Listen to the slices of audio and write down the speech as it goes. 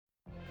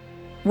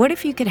What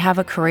if you could have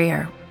a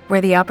career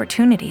where the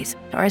opportunities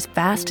are as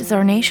vast as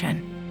our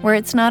nation, where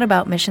it's not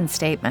about mission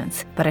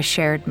statements, but a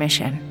shared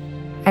mission?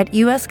 At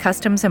U.S.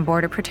 Customs and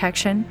Border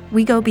Protection,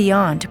 we go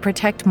beyond to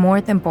protect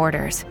more than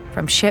borders.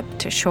 From ship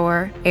to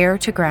shore, air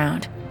to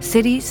ground,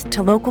 cities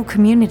to local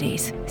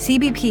communities,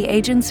 CBP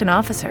agents and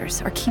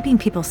officers are keeping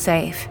people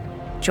safe.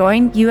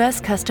 Join U.S.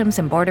 Customs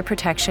and Border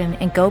Protection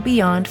and go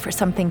beyond for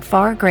something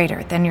far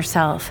greater than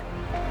yourself.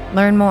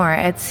 Learn more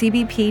at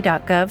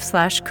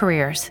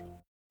cbp.gov/careers.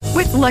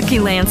 With Lucky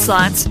Land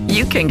Slots,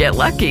 you can get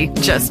lucky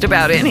just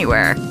about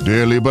anywhere.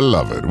 Dearly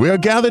beloved, we are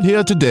gathered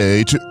here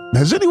today to...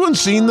 Has anyone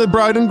seen the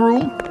bride and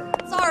groom?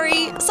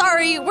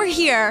 Sorry, we're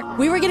here.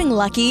 We were getting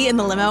lucky in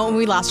the limo and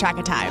we lost track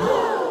of time.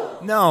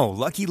 No,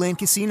 Lucky Land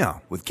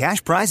Casino, with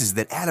cash prizes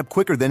that add up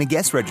quicker than a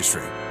guest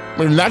registry.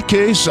 In that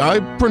case, I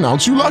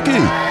pronounce you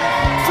lucky.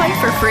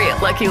 Play for free at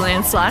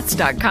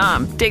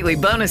LuckyLandSlots.com. Daily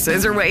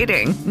bonuses are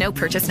waiting. No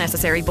purchase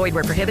necessary. Void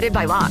where prohibited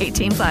by law.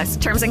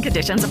 18+. Terms and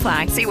conditions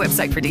apply. See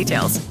website for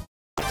details.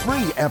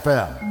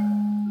 3FM.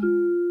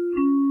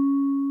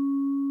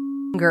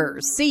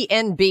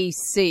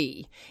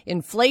 CNBC.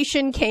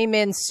 Inflation came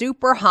in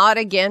super hot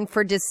again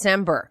for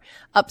December,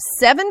 up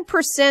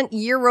 7%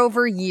 year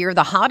over year,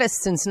 the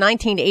hottest since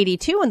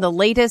 1982 in the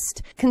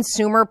latest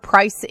Consumer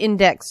Price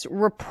Index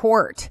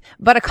report.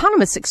 But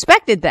economists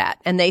expected that,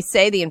 and they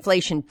say the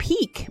inflation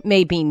peak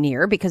may be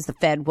near because the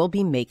Fed will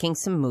be making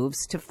some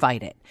moves to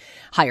fight it.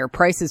 Higher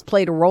prices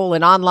played a role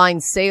in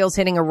online sales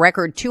hitting a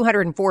record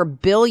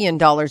 $204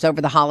 billion over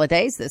the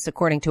holidays, this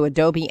according to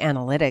Adobe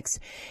Analytics.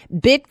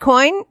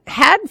 Bitcoin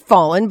had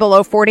fallen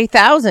below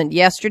 40,000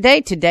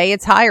 yesterday. Today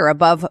it's higher,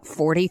 above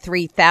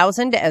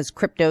 43,000 as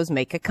cryptos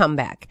make a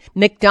comeback.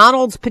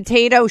 McDonald's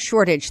potato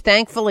shortage,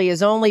 thankfully,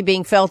 is only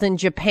being felt in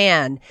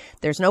Japan.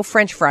 There's no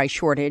French fry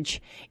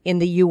shortage in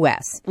the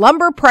U.S.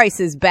 Lumber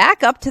prices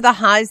back up to the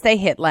highs they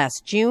hit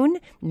last June,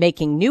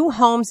 making new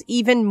homes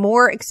even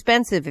more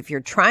expensive if you're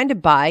trying to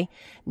buy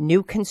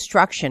new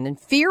construction. And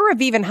fear of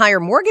even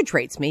higher mortgage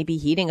rates may be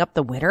heating up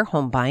the winter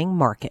home buying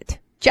market.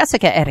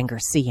 Jessica Ettinger,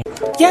 CNN.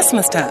 Yes,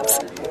 Miss Tubbs.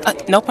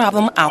 No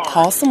problem. I'll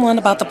call someone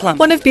about the plumbing.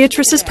 One of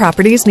Beatrice's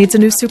properties needs a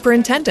new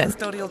superintendent.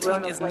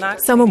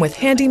 Someone with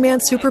handyman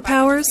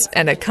superpowers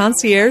and a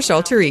concierge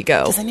alter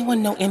ego. Does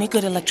anyone know any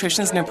good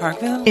electricians near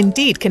Parkville?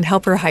 Indeed can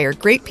help her hire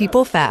great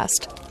people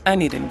fast. I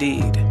need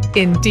Indeed.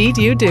 Indeed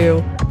you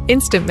do.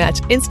 Instant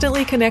Match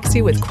instantly connects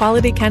you with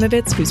quality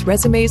candidates whose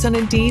resumes on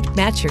Indeed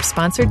match your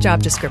sponsored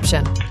job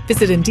description.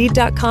 Visit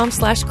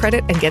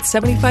Indeed.com/credit and get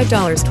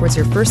 $75 towards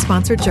your first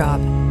sponsored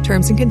job.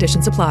 Terms and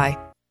conditions apply.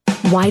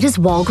 Why does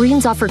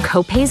Walgreens offer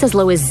copays as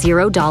low as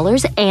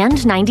 $0 and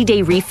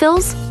 90-day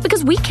refills?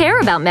 Because we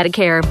care about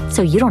Medicare,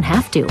 so you don't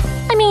have to.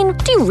 I mean,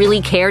 do you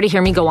really care to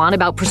hear me go on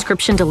about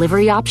prescription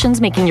delivery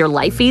options making your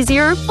life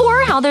easier?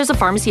 Or how there's a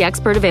pharmacy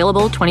expert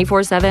available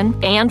 24/7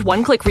 and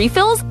one-click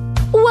refills?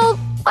 Well,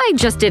 I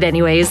just did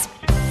anyways.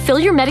 Fill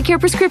your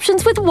Medicare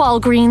prescriptions with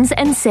Walgreens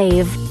and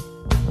save.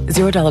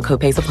 $0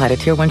 copays apply to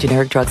Tier 1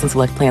 generic drugs and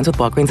select plans with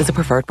Walgreens as a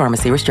preferred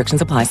pharmacy.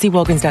 Restrictions apply. See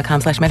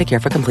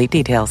Walgreens.com/Medicare for complete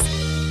details.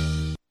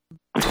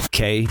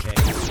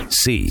 KCAA.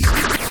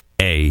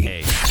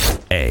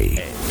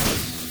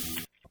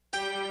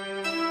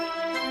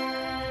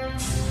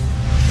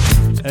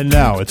 And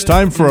now it's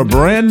time for a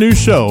brand new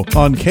show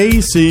on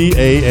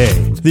KCAA,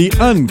 The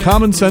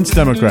Uncommon Sense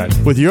Democrat,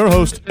 with your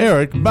host,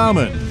 Eric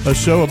Bauman, a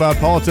show about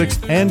politics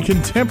and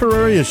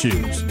contemporary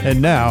issues. And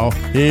now,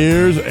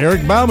 here's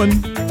Eric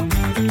Bauman.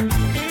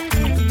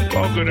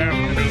 Well, good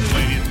afternoon,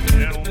 ladies and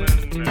gentlemen.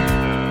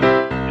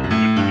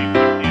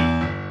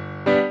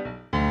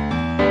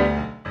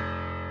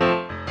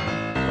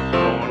 What's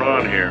going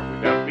on here?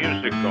 We got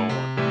music going.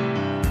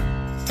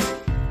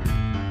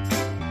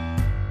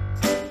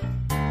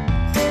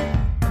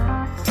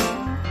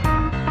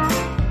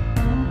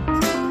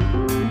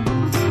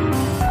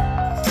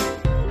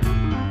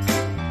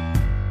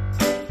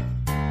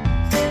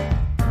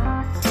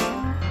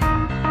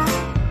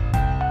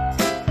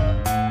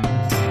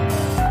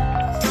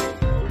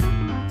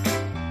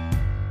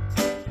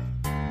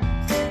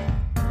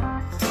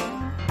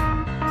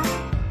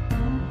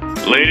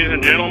 Ladies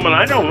and gentlemen,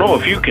 I don't know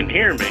if you can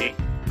hear me,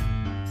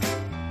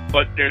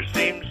 but there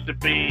seems to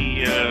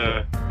be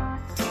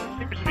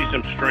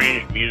some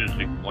strange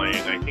music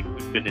playing. I think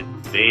we've been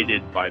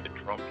invaded by the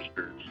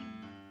Trumpsters,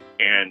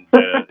 and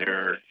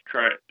they're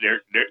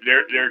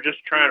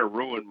just trying to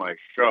ruin my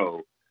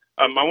show.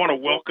 I want to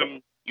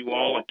welcome you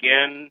all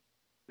again.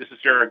 This is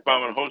Eric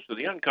Bauman, host of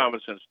the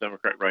Uncommon Sense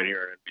Democrat, right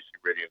here on NBC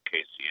Radio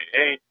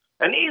KCAA.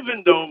 And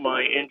even though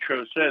my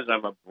intro says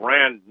I'm a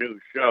brand new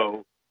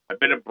show, I've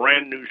been a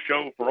brand new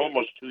show for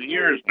almost 2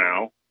 years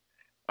now.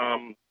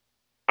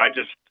 I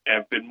just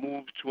have been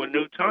moved to a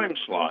new time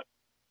slot.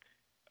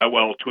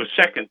 To a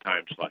second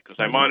time slot, because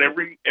I'm on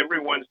every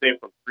Wednesday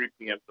from 3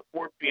 p.m. to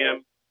 4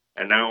 p.m.,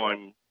 and now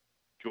I'm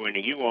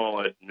joining you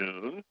all at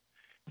noon.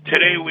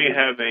 Today we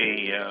have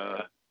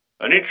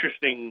an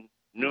interesting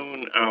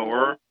noon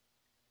hour.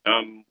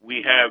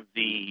 We have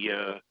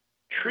the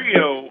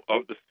trio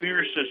of the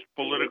fiercest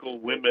political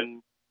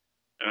women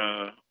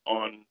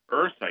on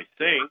Earth.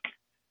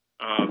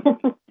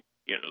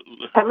 You know,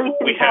 at least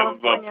we in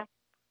have California.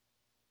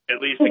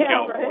 at least in Yeah,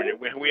 California.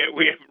 right?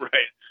 We have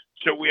right.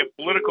 So we have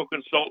political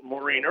consultant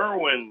Maureen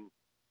Irwin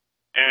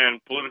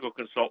and political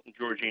consultant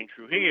Georgine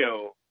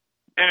Trujillo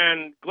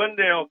and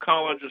Glendale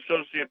College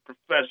Associate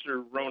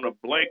Professor Rona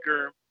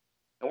Blaker.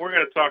 And we're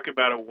going to talk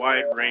about a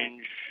wide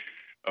range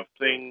of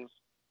things,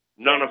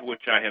 none of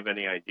which I have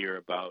any idea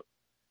about,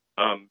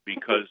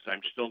 because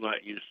I'm still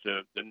not used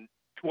to the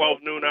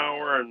 12 noon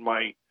hour, and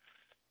my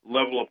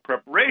level of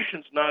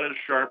preparation's not as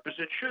sharp as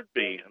it should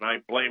be. And I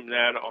blame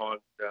that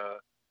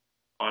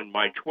on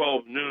my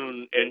 12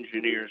 noon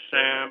engineer,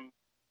 Sam.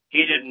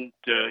 He didn't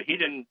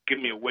give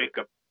me a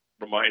wake-up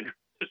reminder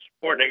this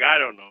morning. I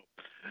don't know.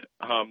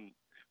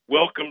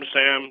 Welcome,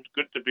 Sam.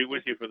 Good to be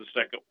with you for the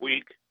second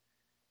week.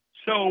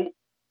 So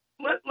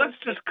let's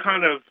just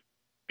kind of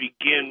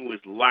begin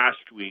with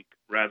last week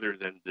rather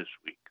than this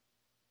week.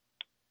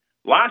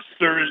 Last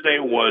Thursday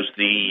was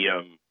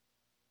the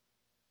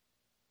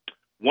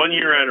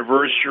 1-year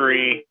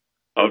anniversary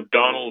of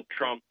Donald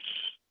Trump's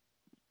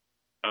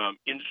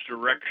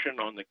insurrection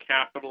on the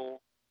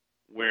Capitol,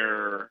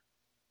 where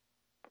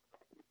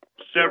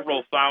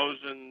several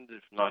thousand,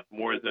 if not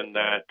more than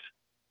that,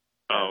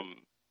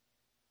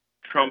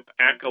 Trump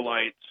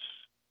acolytes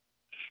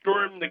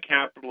stormed the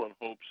Capitol in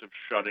hopes of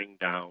shutting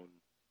down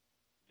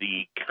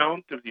the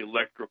count of the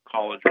Electoral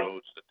College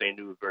votes that they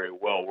knew very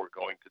well were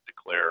going to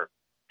declare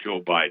Joe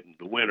Biden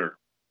the winner.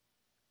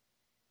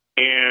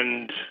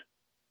 And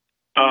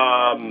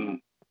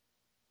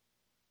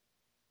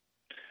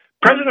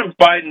President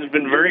Biden has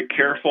been very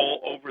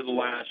careful over the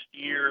last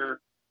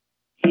year.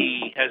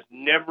 He has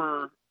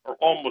never, or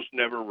almost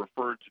never,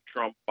 referred to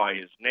Trump by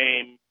his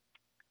name.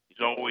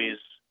 He's always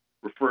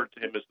referred to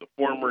him as the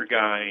former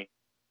guy.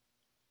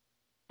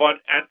 But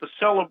at the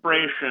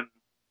celebration,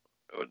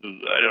 I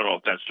don't know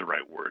if that's the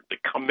right word, the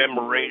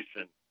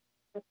commemoration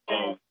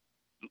of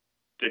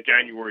the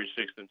January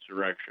 6th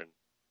insurrection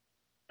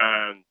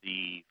and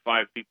the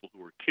 5 people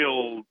who were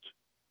killed,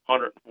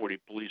 140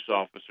 police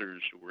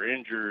officers who were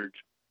injured,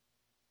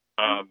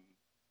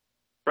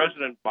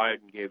 President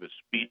Biden gave a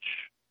speech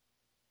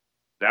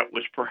that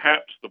was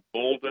perhaps the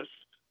boldest,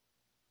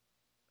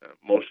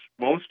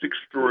 most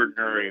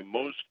extraordinary,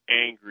 most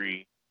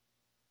angry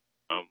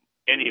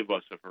any of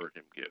us have heard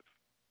him give.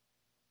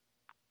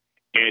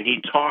 And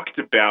he talked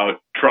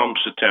about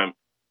Trump's attempt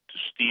to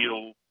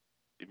steal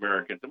the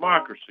American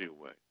democracy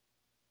away.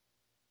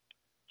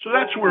 So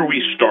that's where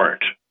we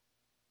start.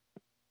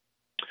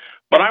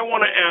 But I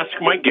want to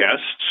ask my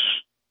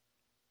guests,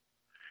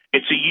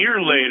 it's a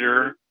year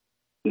later,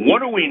 what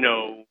do we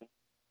know,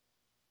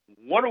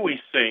 what do we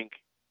think,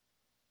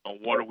 and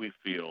what do we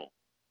feel?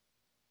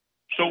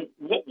 So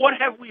what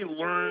have we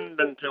learned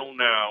until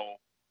now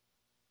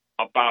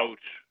about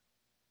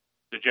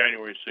the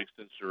January 6th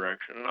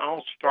insurrection? And I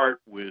will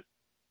start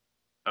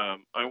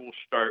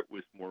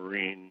with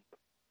Maureen,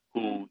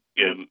 who,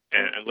 and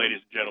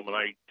ladies and gentlemen,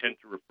 I tend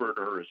to refer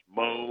to her as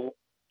Mo,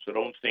 so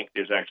don't think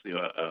there's actually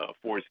a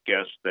fourth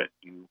guest that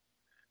you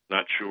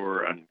not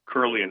sure. And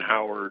Curly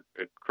Howard,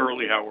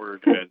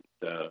 and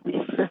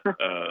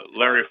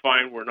Larry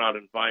Fine were not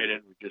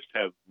invited. We just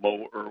have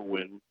Mo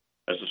Irwin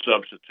as a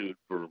substitute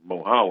for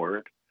Mo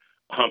Howard.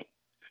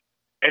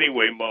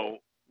 Anyway, Mo,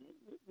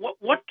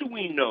 what do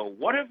we know?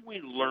 What have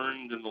we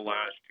learned in the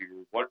last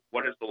year?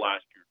 What has the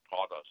last year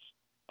taught us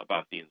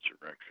about the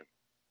insurrection?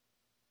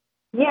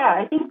 Yeah,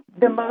 I think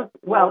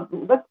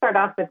let's start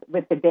off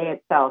with the day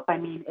itself. I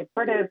mean, it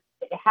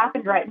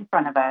happened right in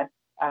front of us.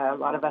 A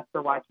lot of us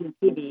were watching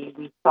TV.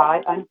 We saw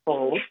it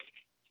unfold.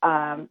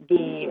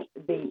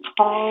 The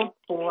calls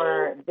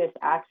for this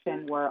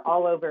action were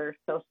all over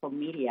social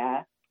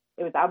media.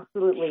 It was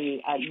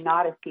absolutely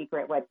not a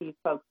secret what these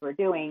folks were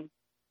doing.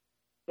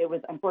 It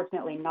was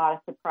unfortunately not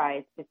a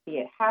surprise to see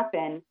it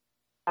happen,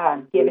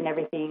 given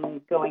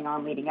everything going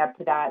on leading up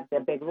to that,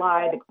 the big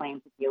lie, the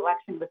claims that the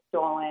election was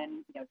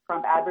stolen,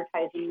 Trump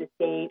advertising the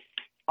state,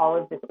 all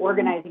of this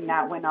organizing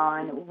that went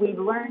on. We've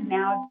learned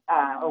now,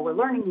 we're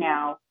learning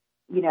now,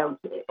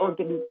 or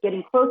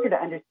getting closer to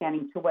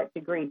understanding to what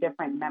degree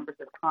different members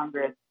of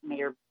Congress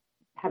may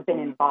have been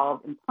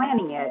involved in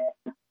planning it.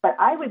 But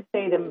I would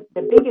say the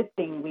biggest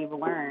thing we've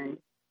learned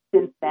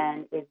since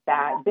then is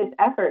that this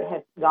effort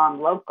has gone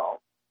local.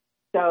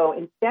 So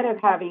instead of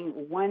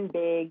having one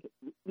big,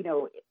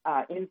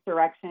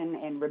 insurrection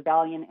and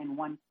rebellion in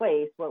one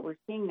place, what we're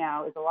seeing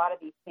now is a lot of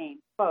these same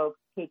folks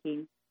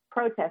taking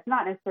protests,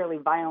 not necessarily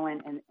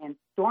violent and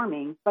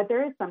storming, but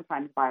there is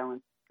sometimes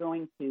violence,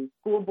 going to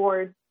school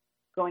boards,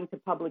 going to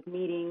public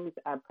meetings,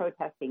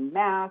 protesting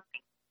masks,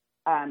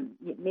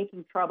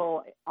 making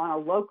trouble on a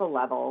local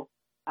level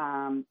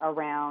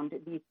around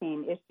these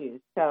same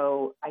issues.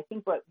 So I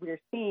think what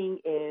we're seeing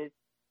is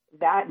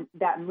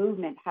that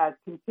movement has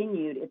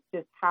continued. It's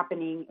just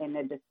happening in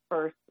a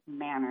dispersed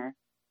manner,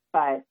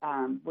 but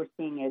we're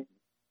seeing it,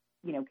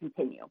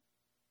 continue.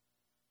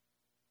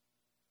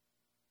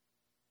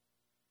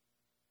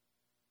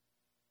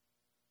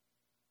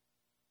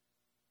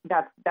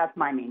 That's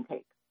my main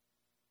take.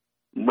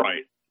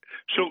 Right.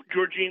 So,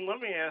 Georgine, let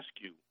me ask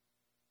you,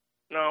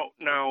 Now,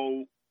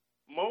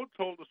 Mo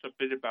told us a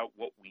bit about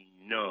what we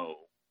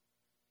know.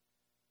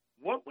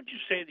 What would you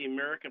say the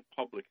American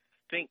public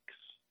thinks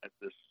at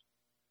this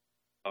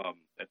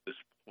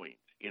point?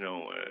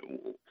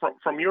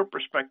 From your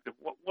perspective,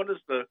 what is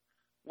the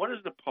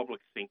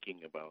public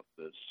thinking about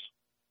this?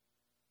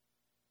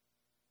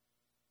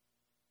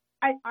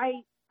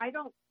 I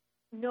don't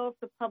know if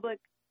the public,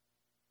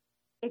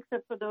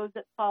 except for those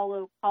that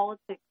follow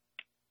politics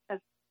as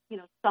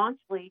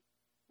staunchly,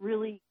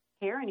 really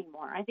care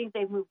anymore. I think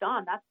they've moved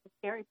on. That's the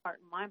scary part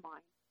in my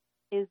mind,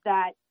 is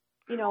that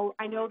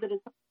I know that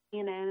it's on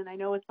CNN and I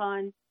know it's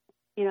on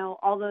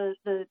all the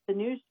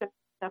news stuff,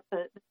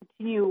 the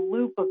continual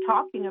loop of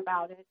talking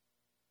about it.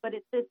 But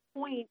at this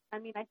point,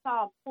 I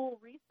saw a poll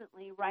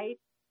recently, right,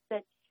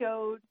 that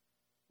showed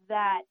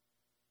that,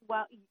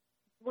 well,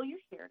 you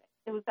shared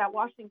it. It was that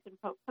Washington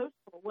Post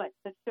poll,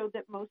 that showed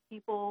that most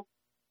people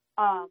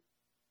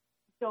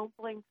don't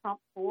blame Trump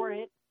for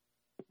it,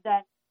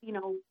 that,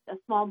 a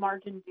small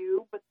margin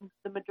do, but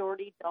the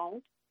majority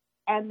don't,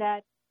 and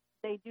that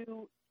they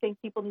do think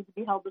people need to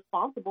be held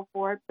responsible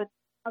for it. But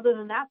other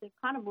than that,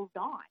 they've kind of moved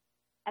on.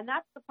 And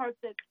that's the part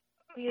that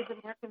we as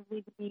Americans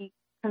need to be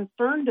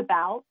concerned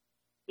about,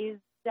 is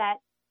that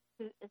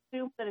to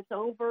assume that it's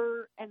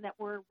over and that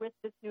we're with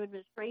this new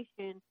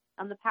administration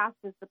and the past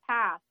is the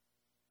past,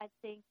 I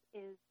think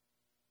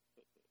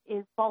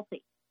is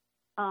faulty.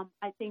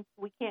 I think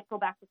we can't go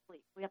back to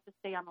sleep. We have to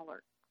stay on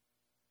alert.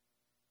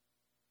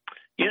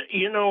 Yeah,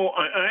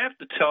 I have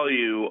to tell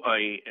you,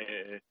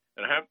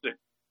 and I have to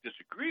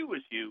disagree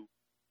with you.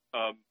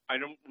 I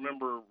don't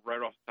remember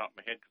right off the top of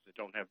my head, because I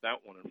don't have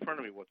that one in front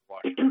of me, what the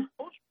Washington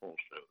Post poll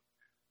showed.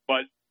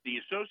 But the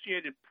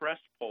Associated Press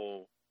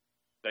poll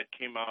that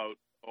came out,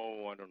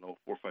 4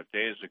 or 5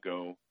 days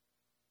ago,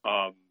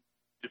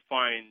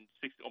 defined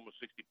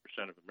almost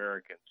 60% of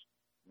Americans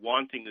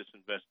wanting this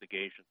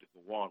investigation to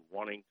go on,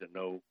 wanting to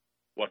know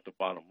what the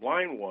bottom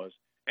line was.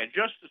 And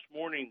just this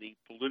morning, the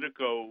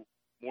Politico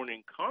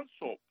Morning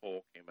Consult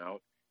poll came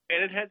out,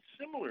 and it had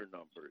similar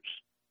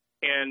numbers.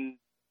 And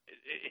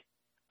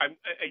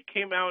it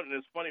came out, and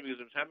it's funny because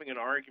I was having an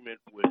argument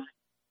with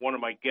one of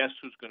my guests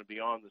who's going to be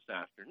on this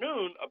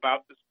afternoon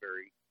about this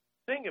very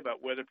thing,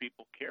 about whether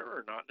people care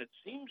or not. And it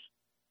seems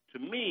to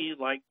me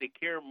like they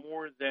care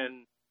more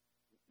than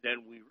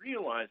we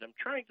realize. I'm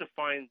trying to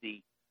find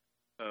the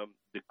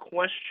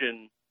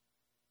question.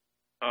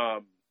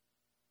 I'm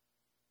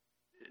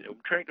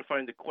trying to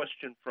find the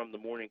question from the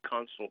Morning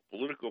Consult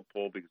Political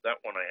poll, because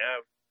that one I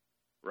have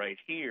right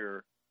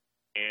here.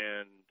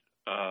 And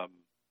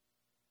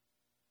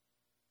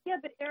yeah,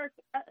 but Eric,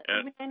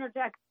 let me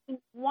interject.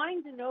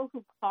 Wanting to know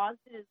who caused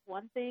it is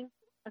one thing.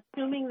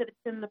 Assuming that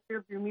it's in the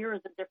rearview mirror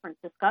is a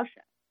different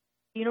discussion.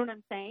 You know what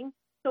I'm saying?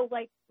 So,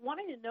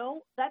 wanting to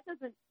know, that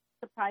doesn't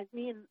surprise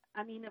me. And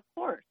of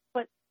course,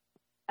 but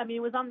it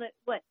was on the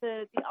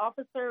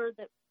officer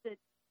that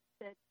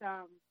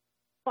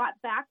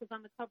fought back was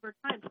on the cover of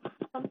Time.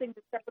 Something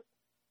that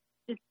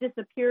just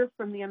disappears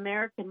from the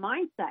American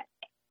mindset.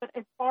 But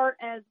as far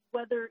as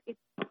whether it's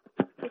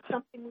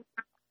something we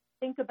have to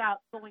think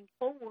about going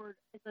forward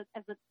as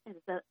a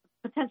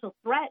potential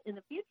threat in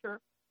the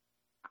future,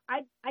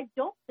 I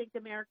don't think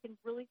Americans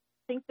really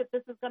think that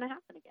this is going to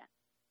happen again.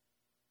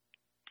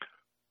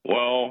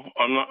 Well,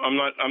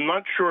 I'm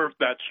not sure if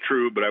that's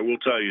true, but I will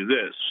tell you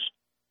this: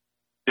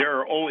 there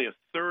are only a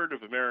third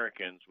of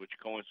Americans, which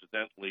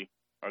coincidentally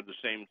are the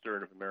same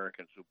third of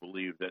Americans who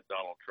believe that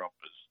Donald Trump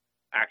is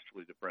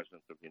actually the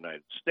president of the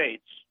United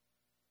States.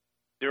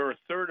 There are a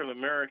third of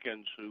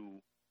Americans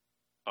who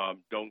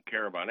don't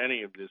care about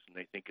any of this, and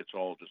they think it's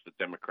all just a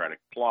Democratic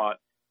plot.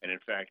 And in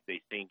fact,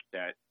 they think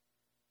that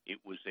it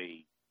was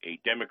a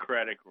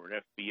Democratic or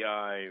an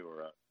FBI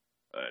or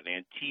an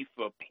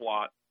Antifa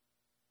plot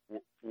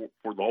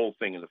for the whole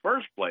thing in the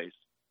first place.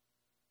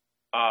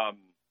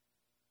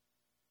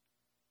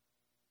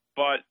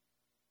 But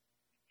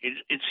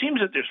it seems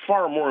that there's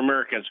far more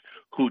Americans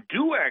who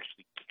do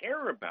actually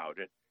care about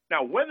it.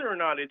 Now, whether or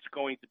not it's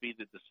going to be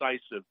the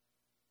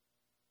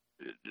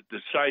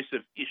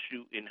decisive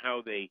issue in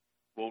how they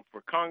vote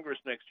for Congress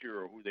next year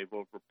or who they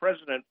vote for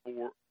president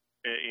for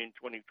in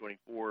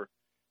 2024,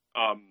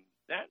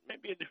 that may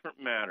be a different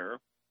matter.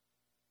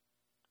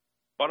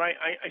 But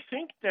I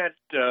think that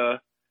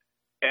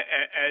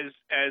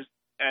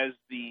as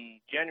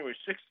the January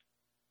 6th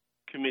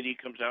committee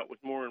comes out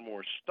with more and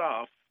more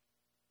stuff,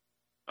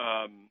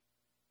 and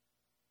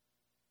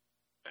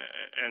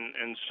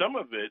some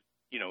of it,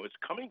 it's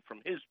coming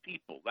from his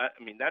people. That's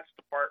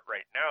the part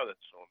right now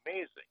that's so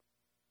amazing.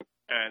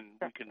 And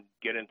we can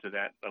get into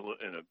that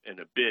in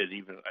a bit.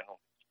 Even I don't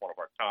think it's one of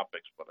our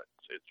topics, but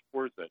it's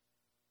worth it.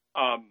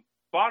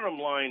 Bottom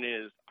line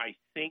is, I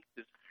think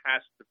this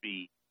has to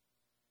be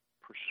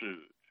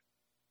pursued.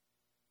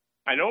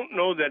 I don't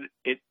know that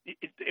it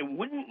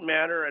wouldn't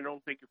matter. I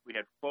don't think if we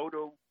had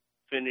photo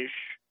finish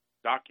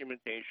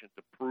documentation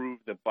to prove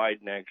that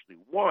Biden actually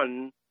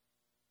won.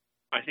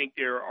 I think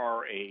there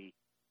are a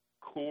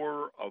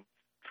core of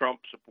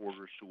Trump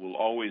supporters who will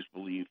always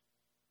believe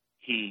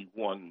he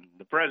won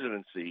the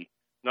presidency,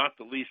 not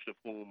the least of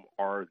whom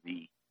are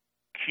the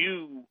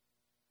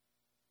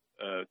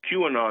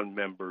QAnon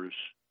members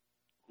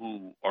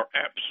who are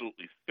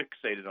absolutely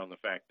fixated on the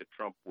fact that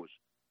Trump was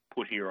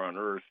put here on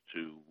Earth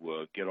to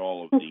get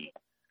all of the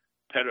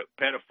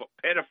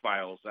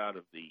pedophiles out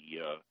of the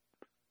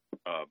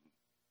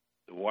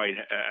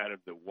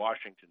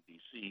Washington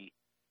D.C.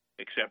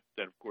 Except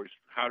that, of course,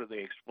 how do they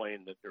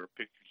explain that there are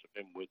pictures of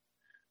him with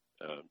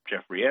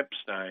Jeffrey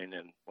Epstein?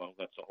 And well,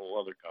 that's a whole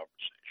other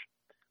conversation.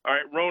 All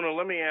right, Rona,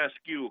 let me ask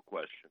you a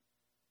question.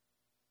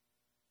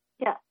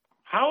 Yeah.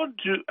 How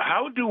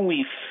do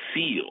we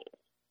feel?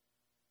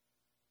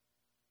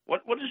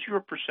 What is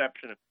your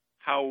perception of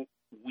how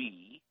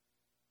we,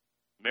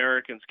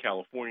 Americans,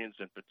 Californians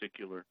in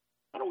particular,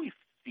 how do we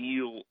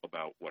feel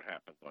about what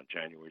happened on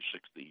January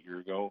 6th a year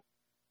ago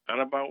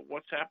and about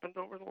what's happened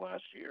over the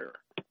last year?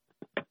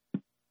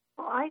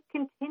 Well, I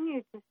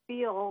continue to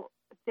feel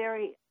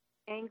very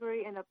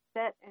angry and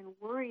upset and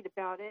worried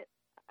about it.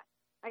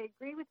 I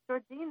agree with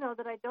Georgine, though,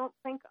 that I don't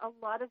think a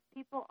lot of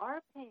people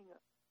are paying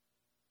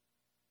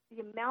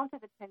the amount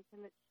of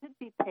attention that should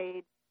be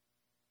paid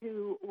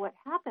to what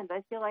happened.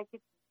 I feel like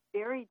it's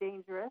very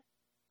dangerous,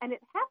 and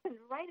it happened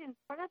right in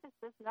front of us.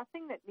 There's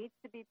nothing that needs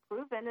to be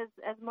proven.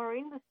 As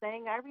Maureen was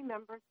saying, I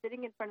remember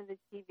sitting in front of the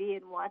TV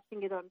and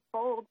watching it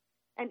unfold,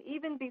 and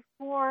even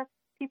before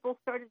people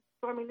started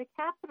storming the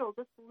Capitol,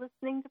 just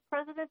listening to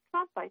President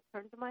Trump, I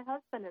turned to my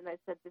husband and I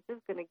said, this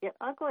is going to get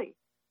ugly.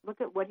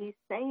 Look at what he's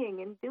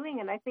saying and doing.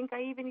 And I think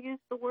I even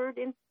used the word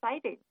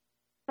inciting.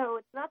 So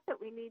it's not that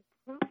we need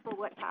proof for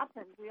what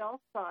happened. We all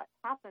saw it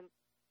happen.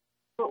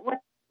 But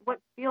what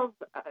feels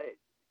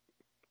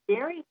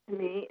scary to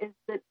me is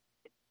that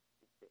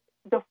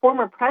the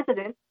former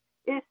president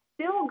is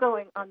still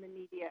going on the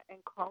media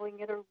and calling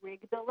it a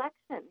rigged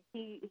election.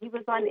 He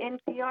was on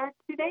NPR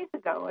 2 days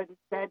ago and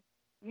said,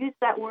 use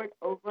that word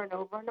over and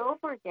over and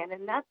over again.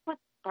 And that's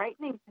what's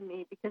frightening to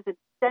me, because it's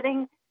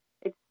setting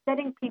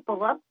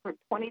people up for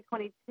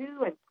 2022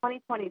 and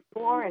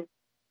 2024, and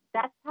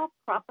that's how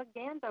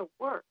propaganda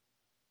works.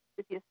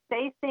 If you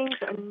say things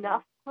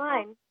enough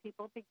times,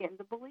 people begin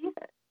to believe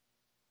it.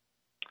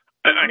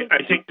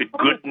 I think the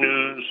good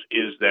news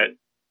is that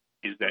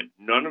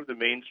none of the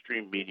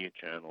mainstream media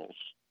channels,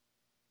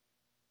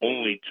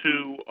 only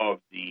two of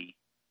the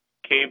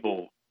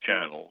cable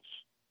channels,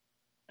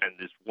 and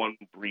this one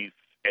brief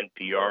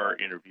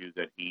NPR interview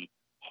that he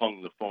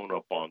hung the phone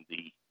up on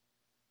the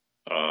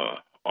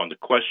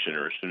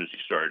questioner as soon as he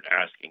started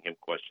asking him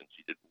questions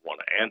he didn't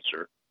want to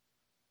answer.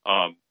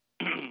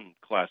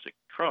 Classic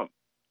Trump.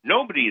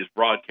 Nobody is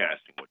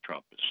broadcasting what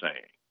Trump is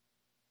saying.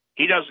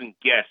 He doesn't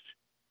get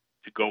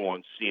to go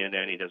on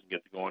CNN. He doesn't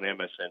get to go on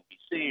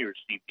MSNBC or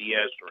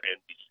CBS or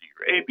NBC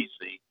or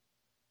ABC,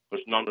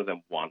 because none of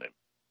them want him.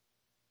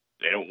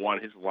 They don't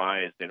want his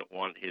lies. They don't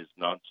want his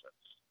nonsense.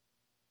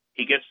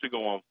 He gets to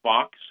go on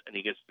Fox and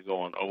he gets to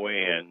go on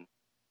OAN,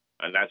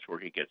 and that's where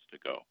he gets to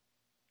go.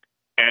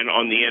 And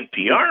on the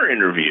NPR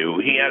interview,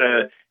 he had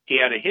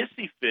a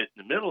hissy fit in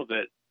the middle of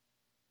it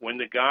when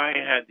the guy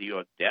had the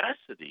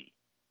audacity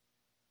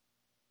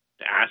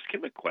to ask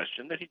him a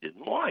question that he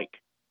didn't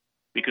like,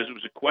 because it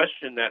was a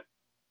question that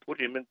put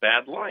him in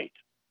bad light.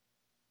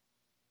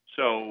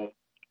 So,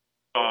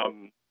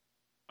 and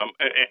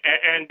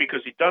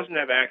because he doesn't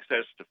have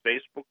access to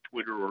Facebook,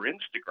 Twitter, or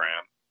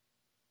Instagram,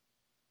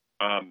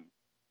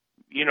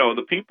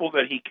 the people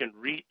that he can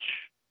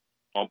reach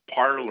on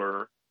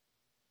Parler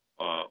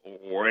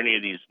or any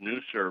of these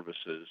news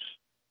services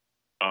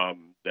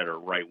that are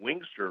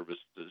right-wing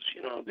services,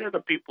 they're the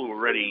people who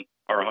already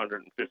are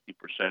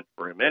 150%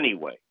 for him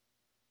anyway.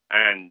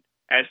 And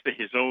as to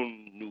his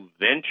own new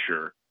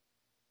venture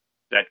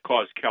that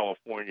caused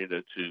California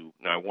to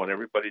now I want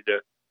everybody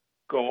to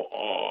go,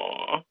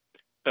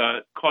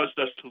 caused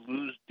us to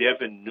lose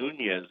Devin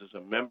Nunes as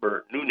a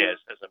member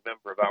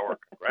of our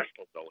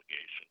congressional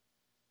delegation.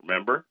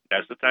 Remember,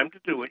 that's the time to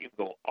do it. You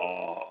can go,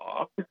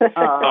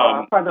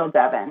 poor little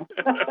Devin.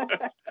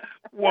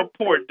 Well,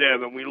 poor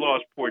Devin. We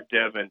lost poor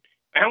Devin.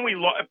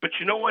 And but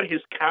you know what?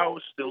 His cow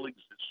still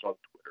exists on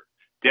Twitter.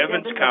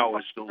 Devin's cow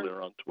is still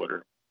there on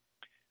Twitter.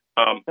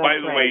 By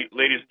the way,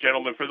 ladies and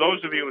gentlemen, for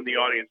those of you in the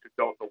audience who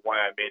don't know why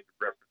I made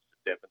the reference to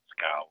Devin's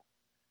cow,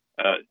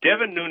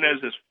 Devin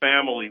Nunes'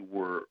 family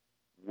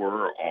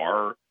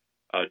are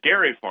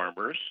dairy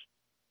farmers,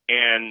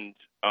 and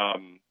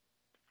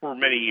for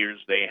many years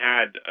they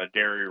had a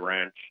dairy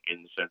ranch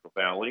in the Central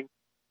Valley,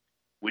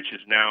 which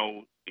is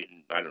now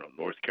in,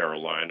 North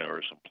Carolina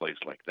or someplace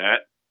like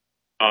that.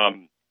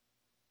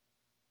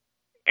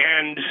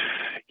 And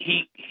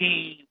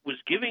he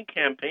was giving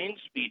campaign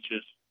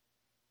speeches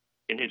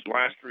in his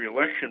last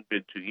re-election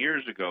bid 2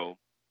 years ago,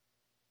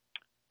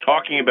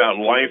 talking about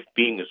life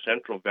being a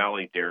Central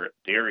Valley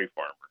dairy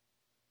farmer.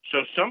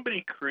 So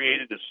somebody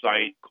created a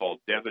site called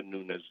Devin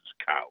Nunes'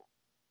 Cow.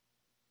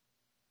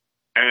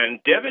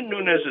 And Devin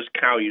Nunes'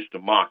 cow used to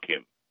mock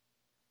him.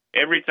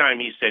 Every time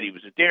he said he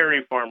was a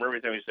dairy farmer,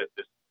 every time he said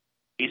this,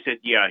 he said,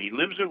 yeah, he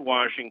lives in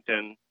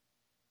Washington.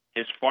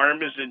 His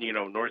farm is in,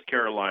 North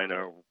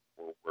Carolina,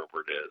 or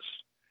wherever it is.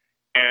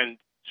 And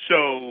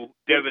So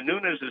Devin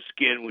Nunes'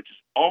 skin, which is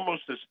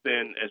almost as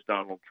thin as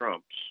Donald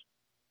Trump's,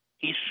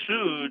 he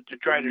sued to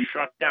try to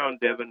shut down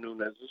Devin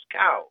Nunes'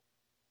 cow.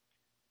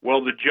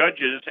 Well, the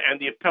judges and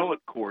the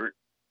appellate court,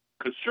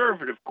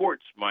 conservative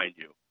courts, mind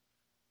you,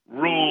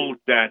 ruled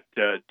that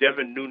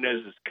Devin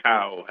Nunes'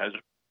 cow has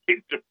a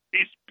right to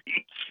free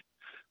speech.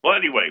 Well,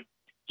 anyway,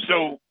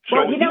 so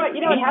you know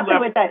what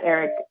happened with that,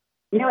 Eric?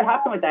 You know what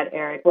happened with that,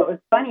 Eric? What was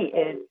funny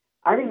is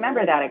I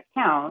remember that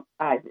account.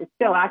 It's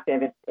still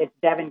active. It's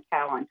Devin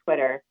Cow on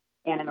Twitter,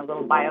 and in the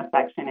little bio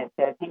section it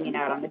says hanging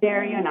out on the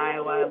dairy in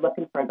Iowa,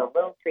 looking for the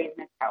little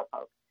treasonous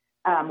cowpoke.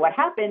 What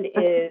happened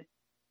is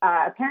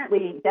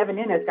apparently Devin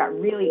Nunes got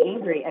really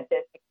angry at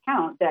this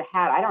account that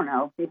had, I don't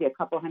know, maybe a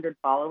couple hundred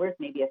followers,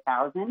 maybe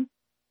 1,000.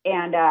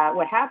 And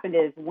what happened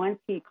is once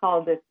he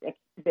called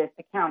this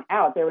account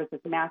out, there was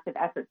this massive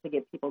effort to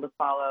get people to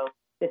follow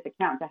this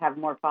account to have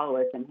more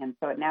followers than him.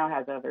 So it now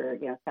has over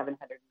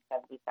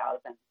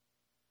 770,000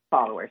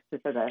 followers.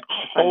 Just for the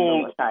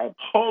side.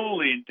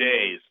 Holy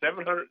days,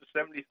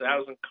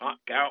 770,000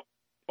 cow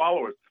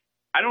followers.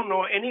 I don't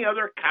know any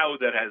other cow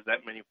that has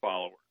that many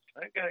followers.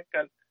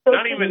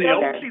 Not even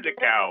Elsie the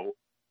cow.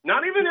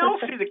 Not even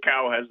Elsie the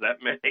cow has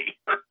that many.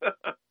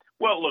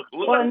 Well, look,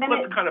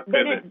 let's kind of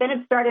pivot. Then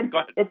it started.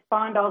 It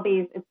spawned all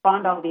these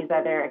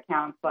other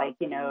accounts like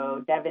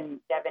Devin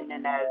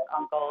Nunes'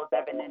 uncle,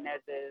 Devin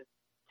Nunes'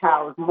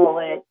 cow's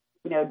mullet,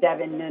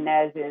 Devin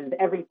Nunes'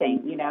 everything,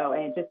 and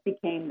it just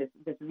became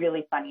this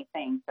really funny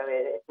thing. So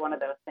it's one of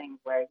those things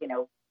where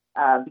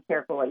be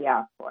careful what you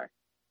ask for.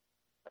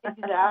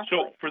 Exactly.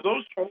 So for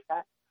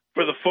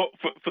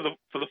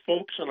the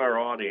folks in our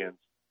audience,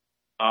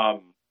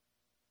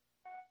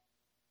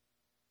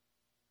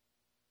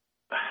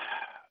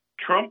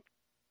 Trump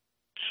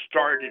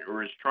started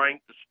or is trying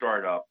to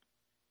start up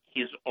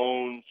his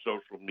own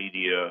social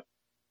media,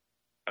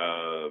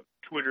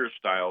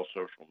 Twitter-style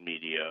social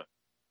media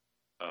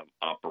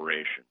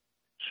operation.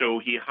 So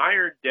he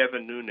hired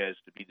Devin Nunes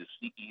to be the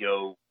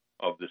CEO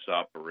of this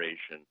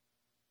operation,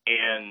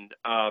 and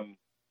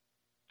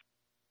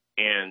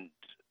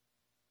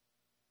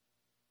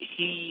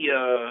he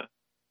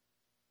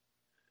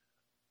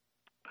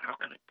how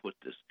can I put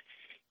this?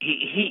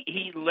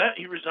 He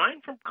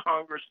resigned from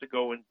Congress to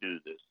go and do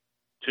this,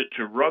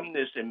 to run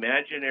this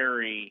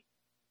imaginary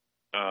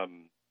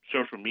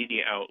social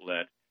media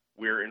outlet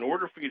where, in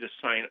order for you to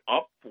sign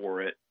up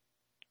for it,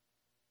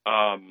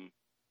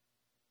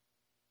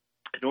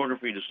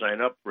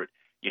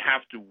 you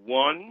have to,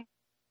 one,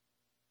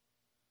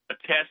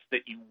 attest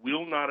that you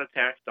will not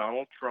attack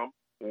Donald Trump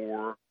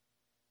or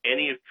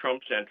any of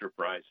Trump's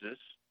enterprises,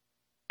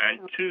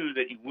 and two,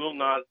 that you will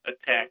not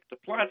attack the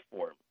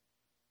platform.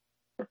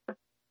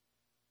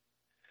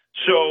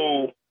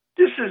 So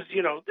this is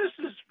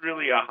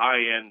really a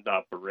high-end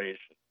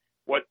operation.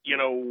 What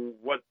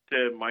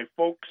my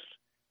folks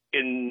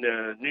in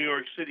New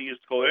York City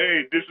used to call,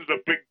 hey, this is a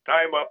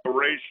big-time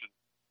operation.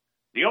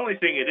 The only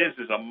thing it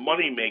is a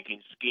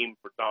money-making scheme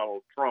for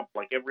Donald Trump,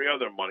 like every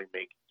other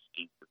money-making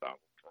scheme for Donald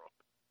Trump.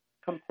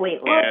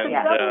 Completely. Well, it's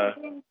another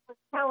thing for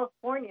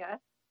California,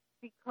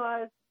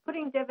 because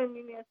putting Devin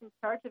Nunes in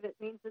charge of it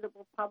means that it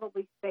will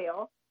probably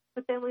fail.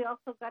 But then we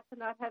also got to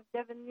not have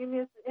Devin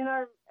Nunes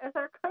as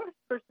our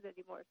congressperson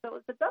anymore. So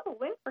it's a double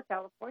win for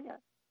California.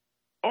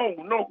 Oh,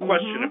 no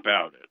question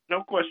about it.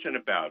 No question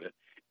about it.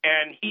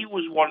 And he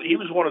was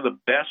one of the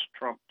best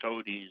Trump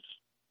toadies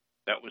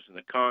that was in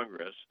the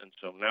Congress. And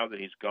so now that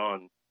he's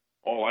gone,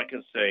 all I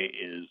can say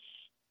is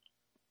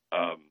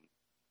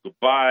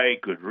goodbye,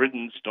 good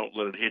riddance. Don't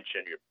let it hit you,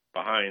 and you're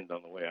behind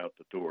on the way out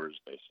the door, as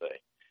they say.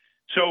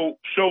 So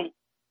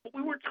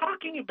we were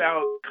talking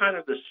about kind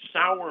of the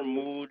sour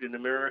mood in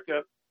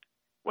America.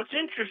 What's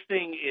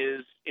interesting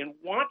is in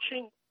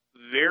watching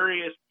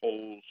various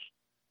polls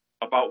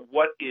about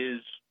what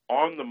is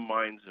on the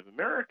minds of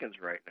Americans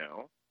right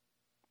now,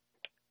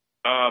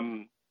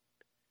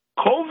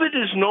 COVID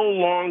is no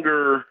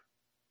longer,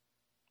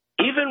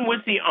 even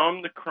with the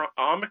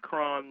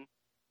Omicron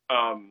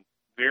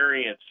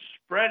variant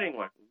spreading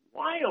like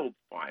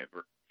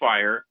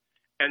wildfire,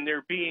 and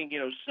there being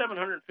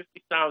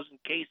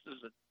 750,000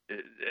 cases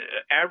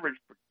average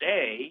per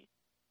day,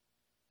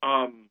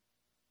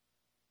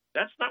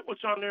 that's not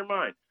what's on their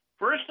mind.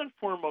 First and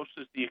foremost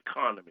is the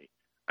economy.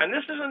 And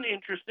this is an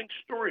interesting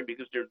story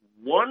because there's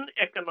one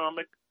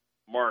economic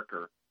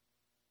marker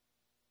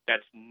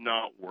that's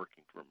not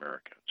working for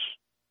Americans,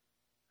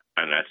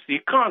 and that's the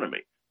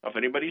economy. Now, if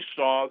anybody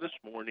saw this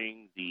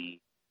morning the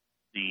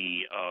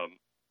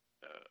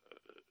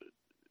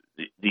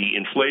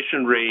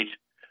inflation rate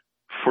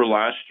for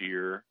last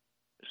year,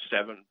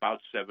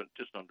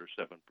 just under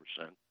 7%.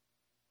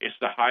 It's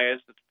the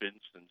highest it's been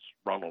since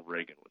Ronald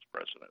Reagan was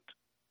president.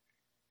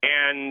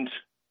 And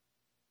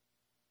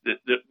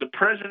the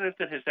president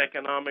and his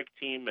economic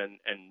team and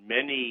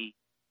many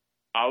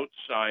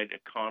outside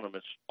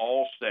economists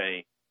all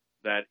say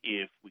that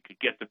if we could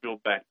get the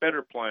Build Back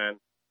Better plan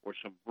or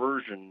some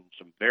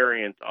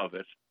variant of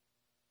it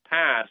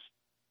passed,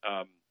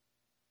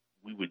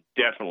 we would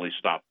definitely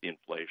stop the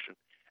inflation.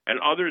 And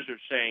others are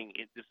saying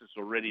this is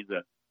already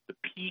the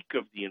the peak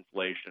of the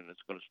inflation is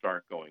going to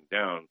start going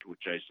down, to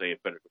which I say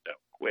it better go down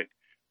quick.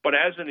 But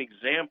as an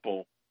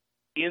example,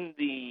 in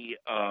the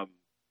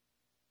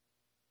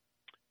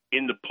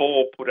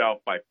poll put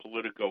out by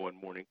Politico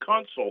and Morning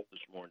Consult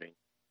this morning,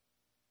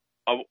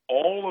 of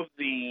all of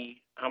the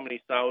how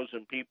many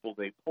thousand people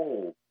they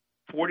polled,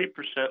 40%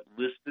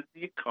 listed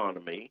the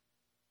economy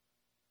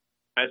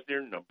as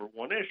their number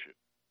one issue.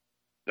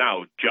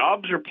 Now,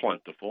 jobs are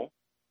plentiful.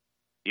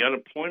 The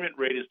unemployment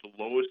rate is the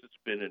lowest it's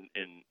been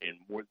in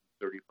more than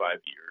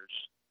 35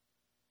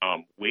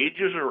 years.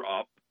 Wages are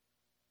up.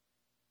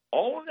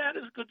 All of that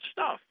is good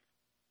stuff.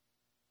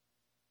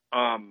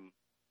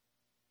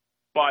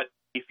 But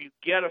if you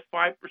get a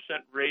 5%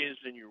 raise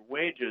in your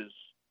wages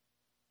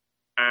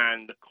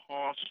and the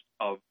cost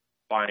of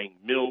buying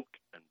milk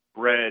and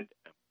bread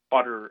and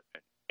butter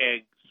and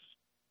eggs,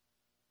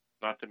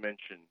 not to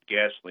mention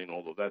gasoline,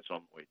 although that's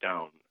on the way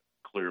down,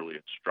 clearly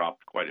it's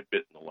dropped quite a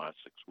bit in the last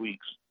 6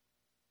 weeks.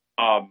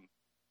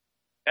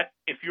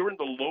 If you're in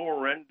the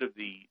lower end of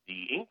the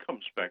income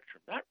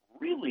spectrum, that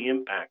really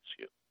impacts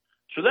you.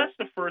 So that's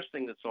the first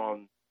thing that's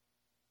on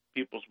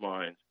people's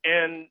minds.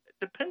 And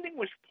depending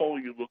which poll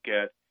you look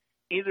at,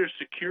 either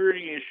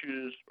security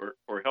issues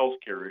or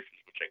healthcare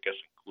issues, which I guess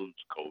includes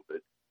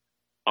COVID,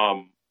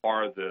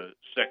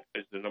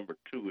 is the number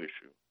two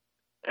issue.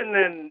 And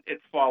then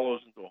it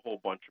follows into a whole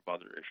bunch of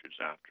other issues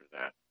after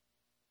that.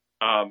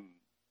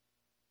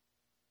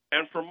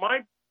 And from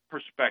my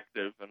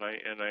perspective,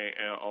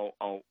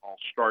 I'll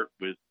start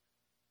with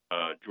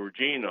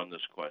Georgine on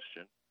this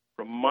question.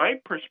 From my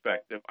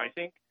perspective, I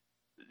think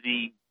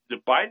the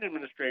Biden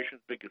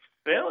administration's biggest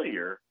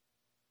failure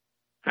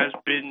has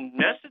been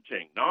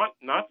messaging. Not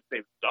that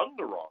they've done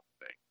the wrong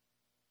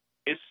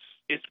thing.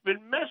 It's been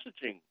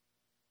messaging.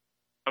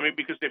 I mean,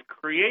 because they've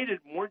created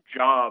more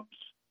jobs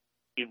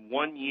in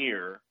 1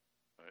 year.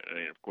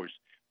 And of course,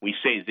 we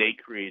say they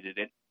created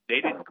it.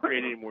 They didn't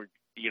create any more,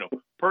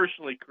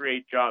 personally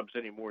create jobs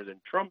any more than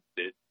Trump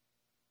did,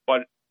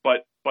 but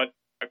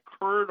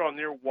occurred on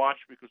their watch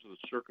because of the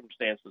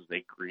circumstances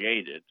they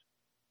created.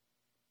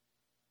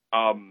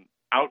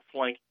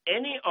 Outflank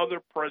any other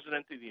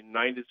president of the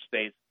United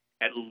States,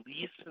 at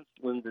least since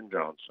Lyndon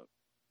Johnson.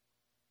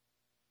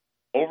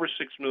 Over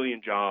 6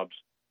 million jobs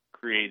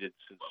created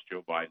since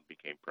Joe Biden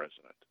became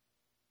president.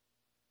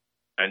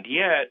 And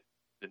yet,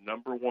 the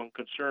number one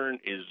concern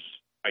is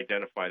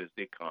identified as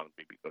the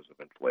economy because of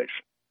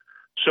inflation.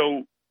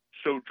 So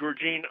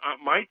Georgine,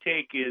 my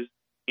take is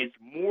it's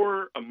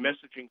more a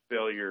messaging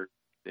failure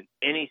than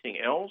anything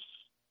else.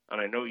 And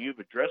I know you've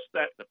addressed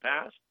that in the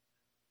past.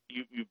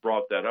 You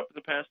brought that up in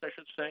the past, I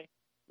should say.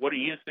 What do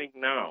you think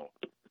now?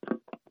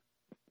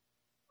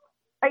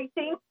 I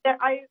think that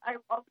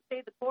I'll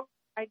say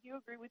I do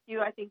agree with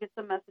you. I think it's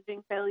a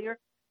messaging failure.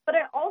 But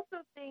I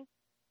also think,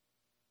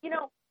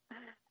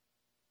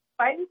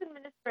 Biden's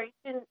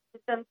administration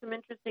has done some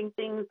interesting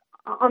things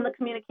on the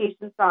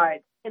communication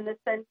side, in the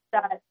sense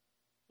that,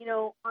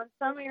 on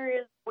some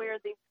areas where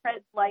they've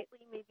tread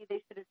lightly, maybe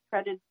they should have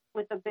treaded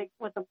with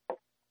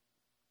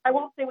I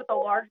won't say with a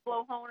large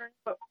blowhorn,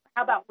 but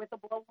how about with a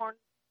blowhorn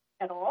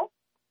at all?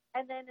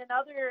 And then in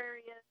other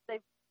areas,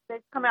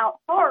 they've come out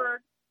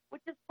hard,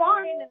 which is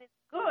fine and it's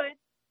good.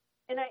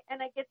 And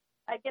I get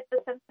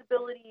the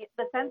sensibility,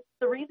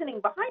 the reasoning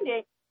behind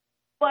it.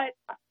 But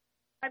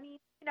I mean,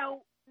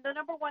 the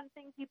number one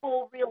thing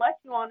people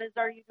reelect you on is,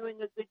 are you doing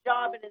a good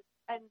job,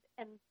 and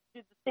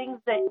do the things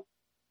that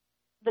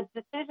the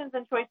decisions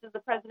and choices the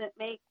president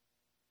makes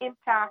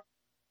impact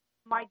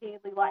my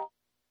daily life?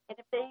 And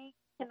if they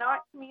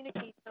cannot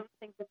communicate those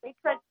things, if they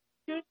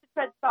choose to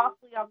tread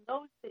softly on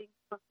those things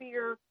for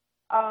fear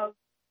of,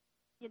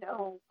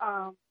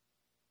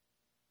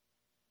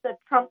 the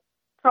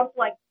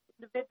Trump-like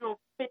individuals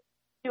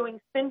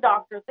doing spin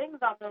doctor things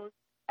on those,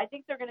 I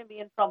think they're going to be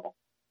in trouble.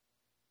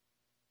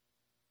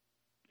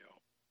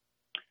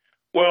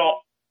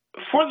 Well,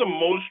 for the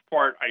most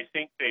part, I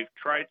think they've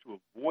tried to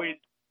avoid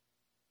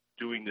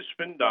doing the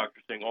spin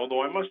doctor thing,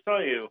 although I must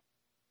tell you,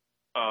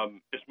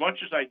 as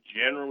much as I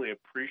generally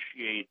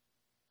appreciate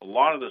a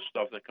lot of the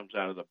stuff that comes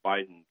out of the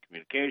Biden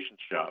communications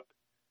shop,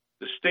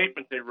 the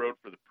statement they wrote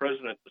for the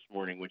president this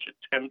morning, which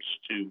attempts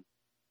to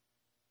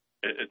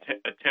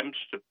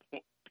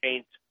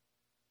paint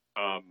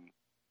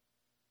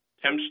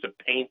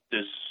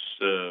this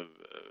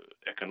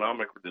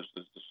economic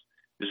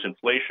this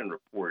inflation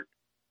report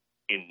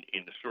in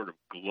a sort of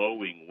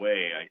glowing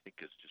way, I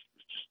think is just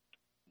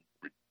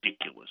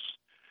ridiculous.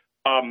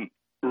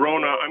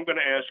 Rona, I'm going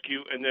to ask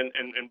you,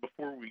 and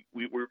before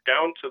we're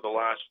down to the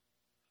last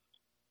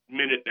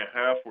minute and a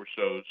half or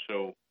so.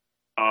 So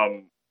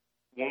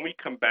when we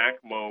come back,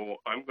 Mo,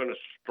 I'm going to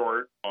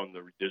start on the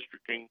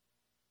redistricting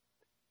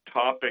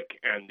topic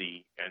and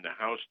the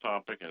House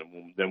topic,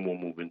 and then we'll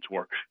move into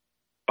our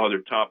other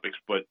topics.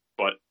 But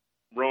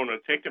Rona,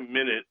 take a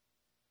minute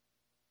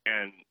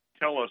and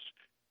tell us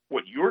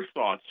what your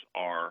thoughts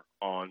are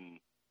on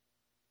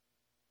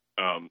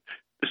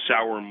the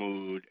sour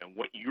mood and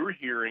what you're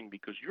hearing,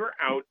 because you're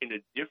out in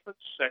a different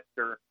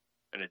sector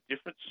and a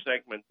different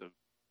segment of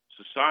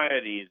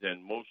society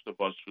than most of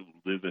us who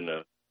live in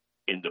the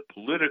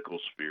political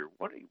sphere.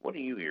 What are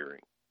you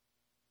hearing?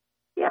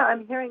 Yeah,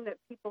 I'm hearing that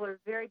people are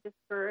very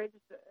discouraged.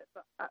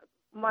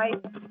 My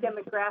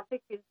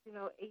demographic is,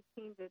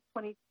 18 to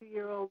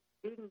 22-year-old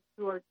students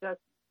who are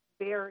just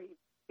very,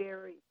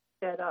 very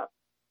fed up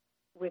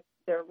with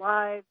their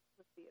lives,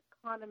 with the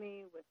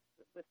economy, with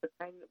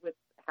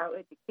how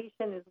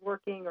education is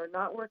working or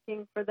not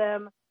working for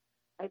them.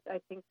 I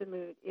think the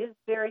mood is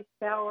very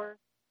sour.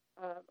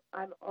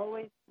 I'm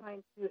always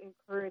trying to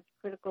encourage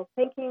critical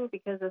thinking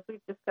because, as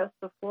we've discussed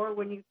before,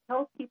 when you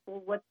tell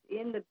people what's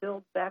in the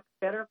Build Back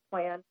Better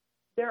plan,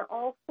 they're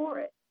all for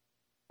it.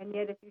 And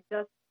yet if you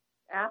just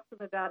ask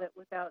them about it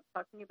without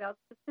talking about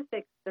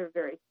specifics, they're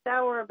very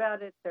sour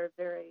about it. They're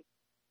very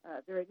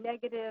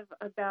negative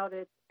about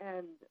it.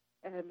 And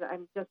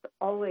I'm just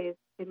always,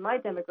 in my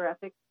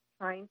demographic,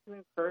 trying to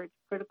encourage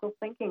critical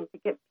thinking to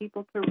get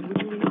people to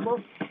really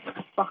look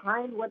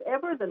behind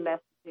whatever the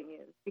messaging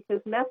is, because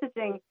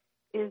messaging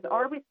is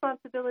our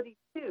responsibility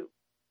too.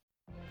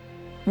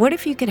 What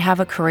if you could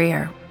have a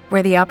career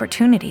where the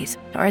opportunities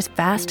are as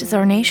vast as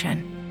our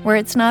nation, where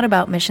it's not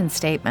about mission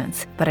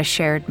statements, but a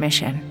shared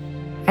mission?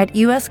 At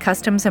U.S.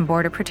 Customs and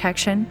Border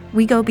Protection,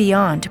 we go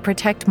beyond to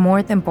protect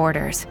more than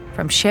borders.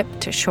 From ship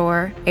to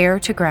shore, air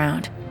to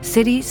ground,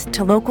 cities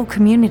to local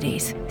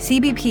communities,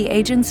 CBP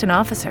agents and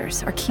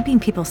officers are keeping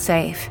people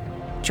safe.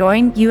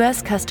 Join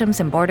U.S. Customs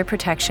and Border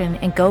Protection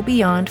and go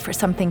beyond for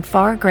something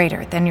far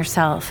greater than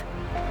yourself.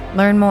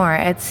 Learn more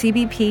at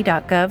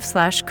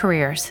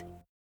cbp.gov/careers.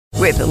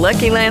 With the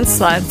Lucky Land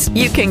Slots,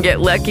 you can get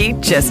lucky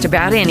just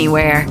about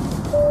anywhere.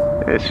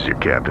 This is your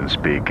captain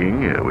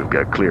speaking. We've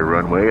got clear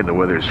runway and the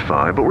weather's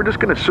fine, but we're just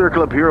going to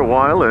circle up here a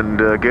while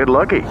and get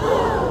lucky.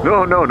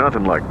 No,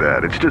 nothing like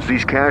that. It's just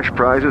these cash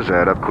prizes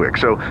add up quick.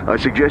 So I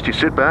suggest you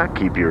sit back,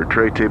 keep your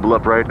tray table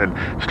upright, and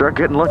start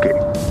getting lucky.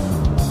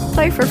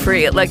 Play for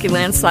free at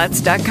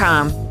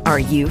LuckyLandSlots.com. Are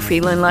you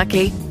feeling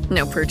lucky?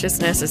 No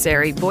purchase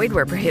necessary. Void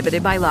where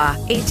prohibited by law.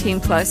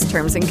 18+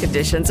 terms and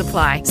conditions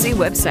apply. See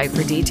website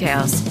for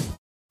details.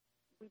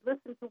 We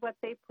listen to what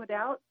they put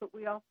out, but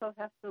we also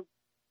have to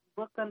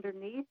look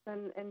underneath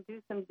and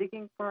do some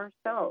digging for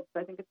ourselves.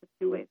 I think it's a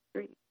two-way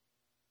street.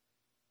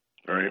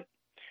 All right.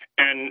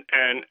 And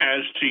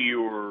as to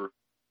your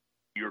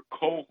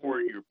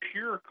cohort, your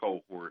peer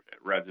cohort,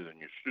 rather than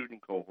your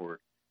student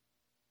cohort,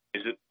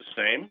 is it the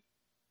same?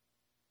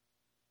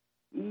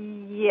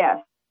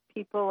 Yes.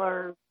 People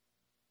are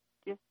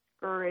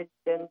discouraged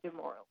and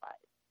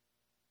demoralized,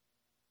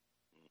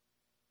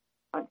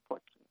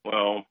 unfortunately.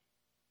 Well,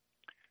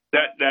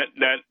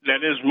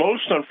 that is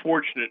most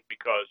unfortunate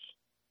because,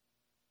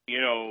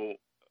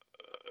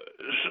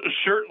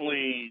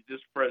 certainly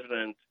this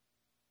president,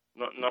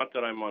 not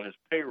that I'm on his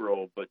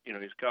payroll, but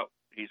he's got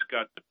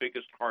the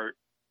biggest heart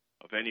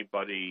of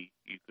anybody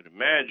you could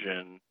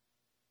imagine,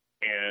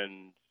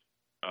 and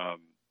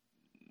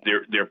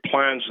their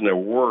plans and their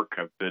work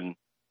have been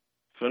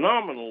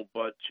phenomenal.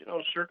 But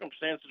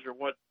circumstances are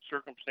what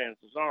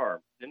circumstances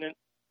are, isn't it?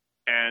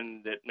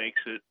 And it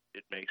makes it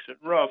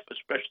rough,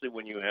 especially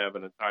when you have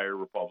an entire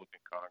Republican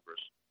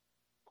Congress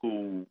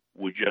who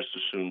would just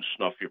as soon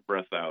snuff your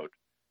breath out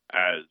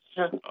as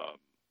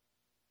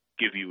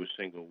give you a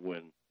single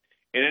win.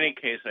 In any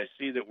case, I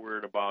see that we're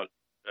at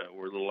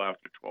we're a little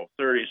after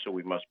 12:30, so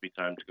we must be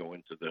time to go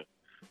into the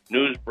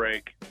news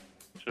break.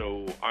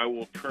 So I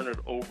will turn it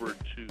over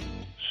to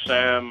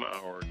Sam,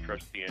 our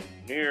trusty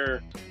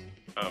engineer.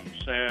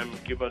 Sam,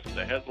 give us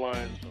the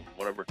headlines and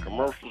whatever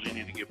commercials you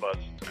need to give us.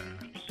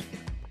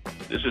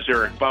 This is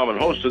Eric Bauman,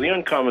 host of the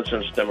Uncommon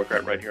Sense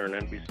Democrat, right here on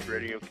NBC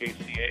Radio,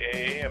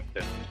 KCAA AM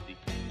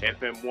 1050,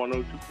 FM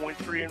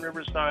 102.3 in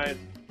Riverside,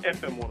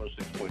 FM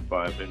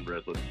 106.5 in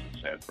Redlands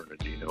and San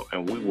Bernardino.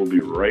 And we will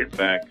be right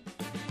back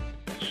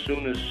as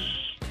soon as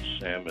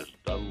Sam is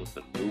done with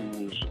the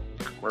news,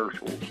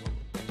 commercials,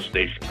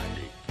 station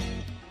ID.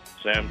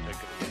 Sam, take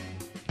it away.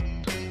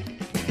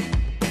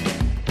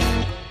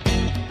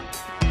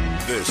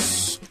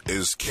 This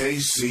is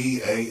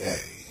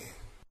KCAA.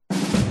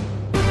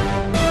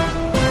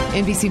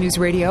 NBC News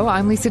Radio,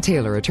 I'm Lisa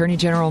Taylor. Attorney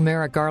General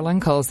Merrick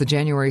Garland calls the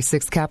January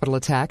 6th Capitol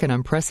attack an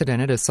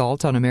unprecedented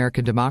assault on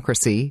American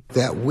democracy.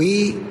 That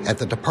we at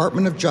the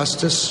Department of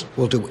Justice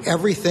will do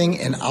everything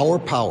in our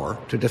power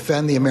to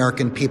defend the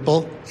American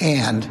people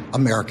and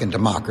American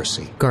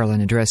democracy.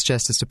 Garland addressed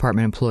Justice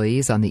Department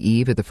employees on the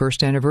eve of the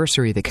first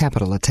anniversary of the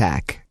Capitol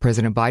attack.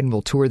 President Biden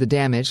will tour the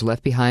damage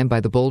left behind by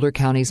the Boulder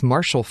County's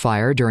Marshall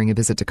Fire during a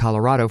visit to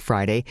Colorado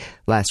Friday.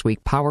 Last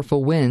week,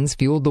 powerful winds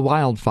fueled the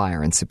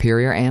wildfire in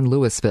Superior and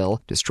Louisville,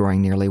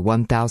 destroying nearly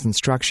 1,000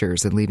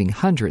 structures and leaving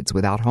hundreds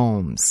without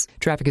homes.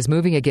 Traffic is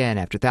moving again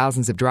after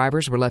thousands of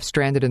drivers were left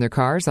stranded in their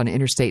cars on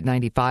Interstate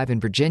 95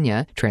 in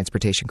Virginia.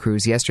 Transportation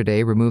crews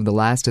yesterday removed the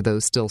last of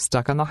those still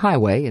stuck on the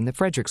highway in the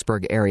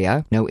Fredericksburg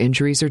area. No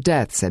injuries or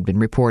deaths had been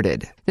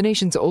reported. The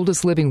nation's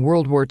oldest living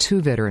World War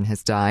II veteran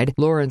has died.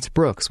 Lawrence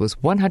Brooks was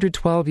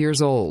 112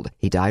 years old.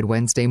 He died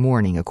Wednesday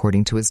morning,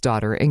 according to his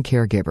daughter and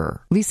caregiver.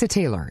 Lisa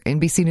Taylor,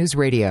 NBC News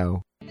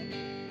Radio.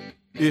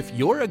 If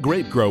you're a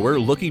grape grower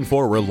looking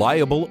for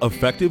reliable,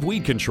 effective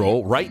weed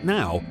control right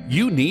now,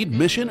 you need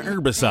Mission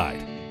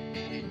Herbicide.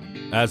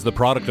 As the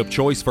product of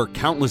choice for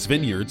countless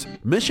vineyards,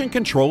 Mission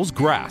controls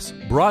grass,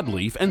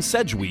 broadleaf, and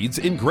sedge weeds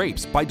in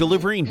grapes by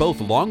delivering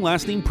both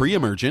long-lasting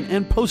pre-emergent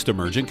and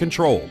post-emergent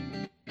control.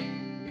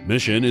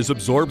 Mission is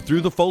absorbed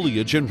through the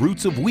foliage and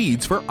roots of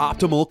weeds for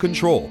optimal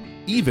control,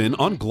 even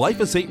on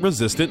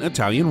glyphosate-resistant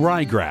Italian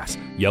ryegrass,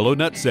 yellow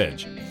nut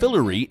sedge,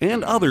 fillery,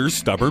 and other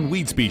stubborn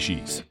weed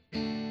species.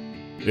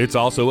 It's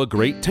also a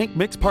great tank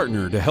mix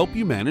partner to help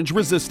you manage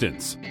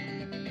resistance.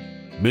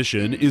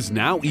 Mission is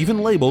now even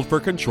labeled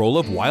for control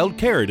of wild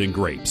carrot in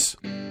grapes.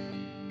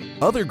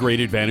 Other great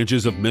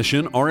advantages of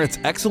Mission are its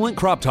excellent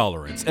crop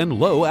tolerance and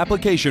low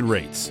application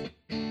rates.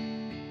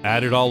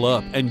 Add it all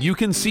up and you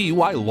can see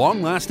why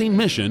long-lasting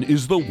Mission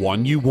is the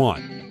one you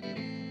want.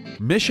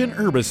 Mission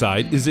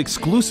Herbicide is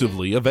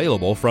exclusively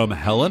available from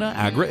Helena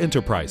Agra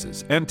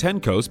Enterprises and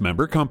Tenco's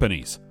member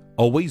companies.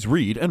 Always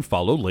read and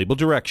follow label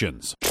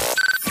directions.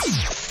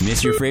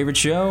 Miss your favorite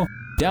show?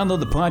 Download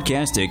the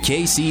podcast at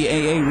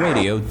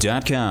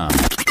kcaaradio.com.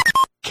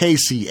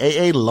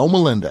 KCAA Loma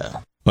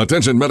Linda.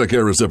 Attention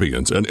Medicare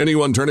recipients and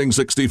anyone turning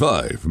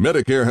 65.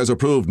 Medicare has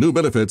approved new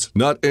benefits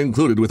not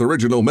included with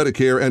original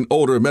Medicare and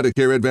older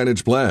Medicare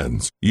Advantage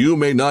plans. You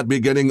may not be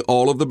getting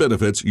all of the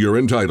benefits you're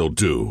entitled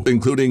to,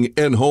 including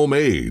in-home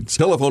aids,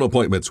 telephone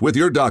appointments with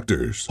your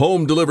doctors,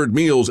 home-delivered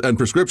meals and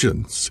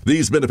prescriptions.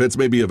 These benefits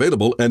may be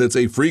available and it's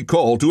a free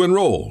call to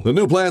enroll. The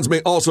new plans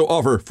may also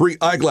offer free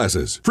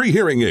eyeglasses, free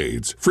hearing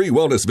aids, free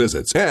wellness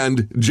visits,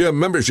 and gym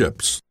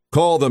memberships.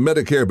 Call the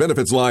Medicare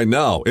benefits line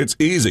now. It's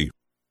easy.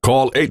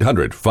 Call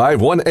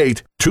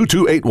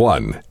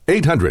 800-518-2281.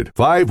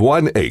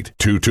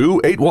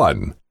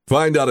 800-518-2281.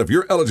 Find out if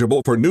you're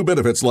eligible for new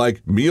benefits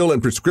like meal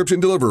and prescription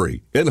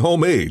delivery,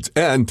 in-home aids,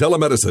 and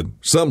telemedicine.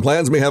 Some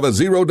plans may have a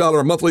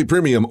 $0 monthly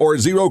premium or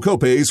zero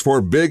copays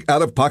for big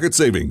out-of-pocket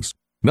savings.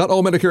 Not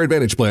all Medicare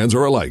Advantage plans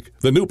are alike.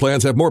 The new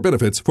plans have more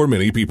benefits for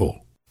many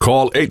people.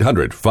 Call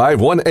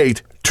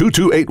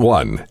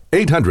 800-518-2281.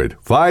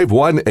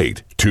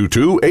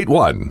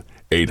 800-518-2281.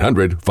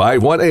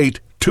 800-518-2281.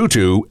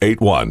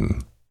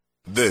 2281.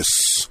 This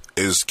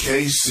is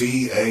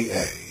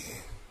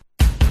KCAA.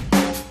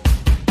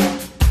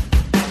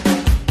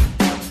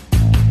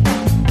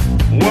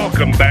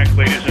 Welcome back,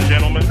 ladies and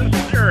gentlemen. This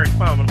is Eric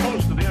Bauman,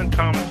 host of the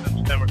Uncommon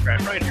Sense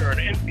Democrat, right here on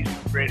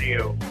NBC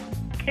Radio,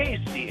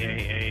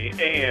 KCAA,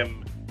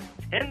 AM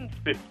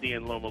 1050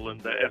 in Loma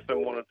Linda,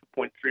 FM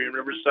 102.3 in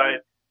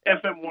Riverside,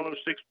 FM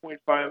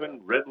 106.5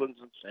 in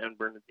Redlands and San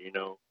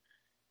Bernardino.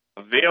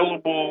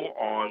 Available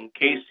on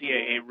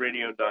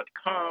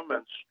kcaaradio.com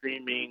and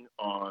streaming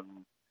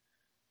on,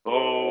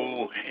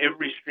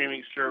 every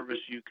streaming service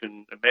you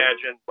can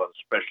imagine, but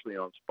especially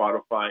on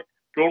Spotify.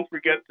 Don't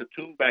forget to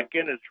tune back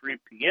in at 3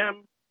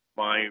 p.m.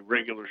 My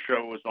regular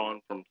show is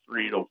on from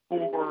 3 to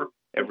 4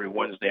 every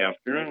Wednesday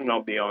afternoon, and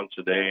I'll be on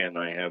today, and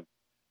I have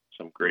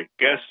some great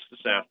guests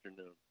this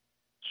afternoon.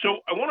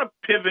 So I want to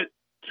pivot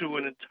to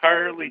an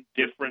entirely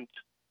different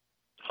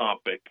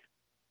topic.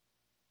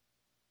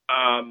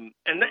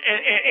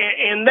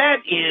 And that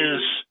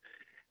is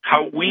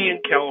how we in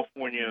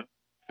California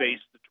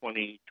face the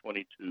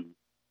 2022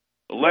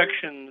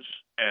 elections,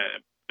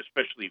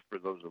 especially for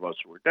those of us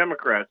who are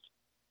Democrats,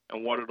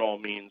 and what it all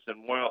means.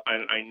 And while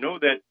I know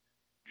that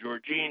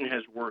Georgine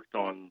has worked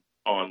on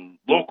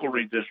local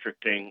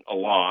redistricting a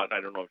lot,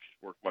 I don't know if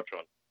she's worked much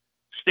on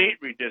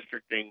state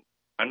redistricting.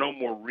 I know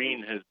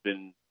Maureen has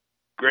been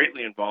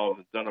greatly involved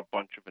and done a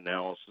bunch of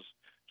analysis.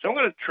 So I'm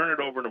going to turn it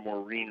over to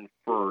Maureen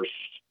first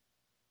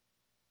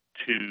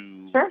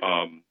to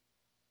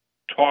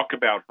talk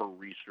about her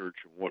research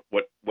and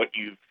what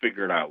you've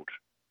figured out.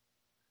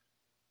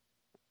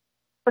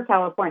 For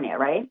California,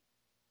 right?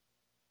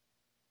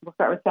 We'll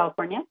start with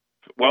California.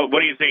 Well, what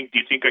do you think? Do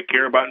you think I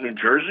care about New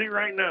Jersey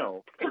right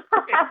now?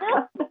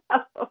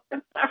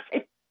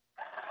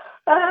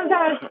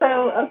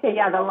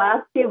 The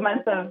last few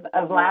months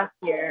of last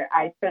year,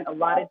 I spent a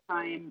lot of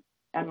time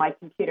on my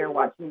computer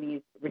watching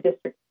these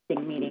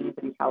redistricting meetings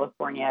in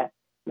California,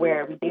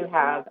 where we do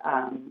have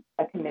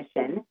a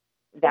commission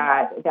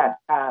that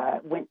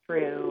went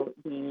through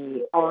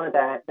all of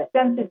the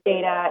census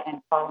data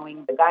and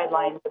following the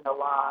guidelines and the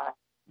law,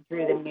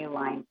 drew the new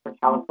lines for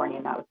California,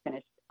 and that was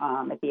finished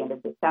at the end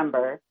of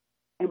December.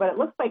 And what it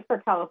looks like for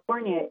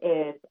California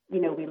is,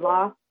 we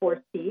lost 4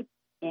 seats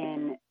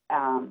in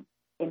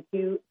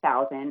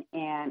 2000,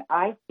 and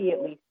I see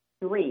at least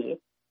three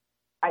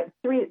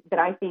that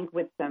I think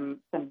with some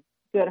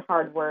good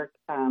hard work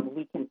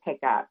we can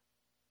pick up.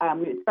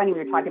 It's funny, we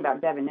were talking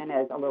about Devin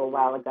Nunes a little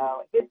while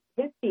ago. His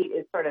seat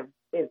is kind of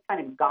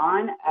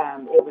gone.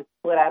 It was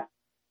split up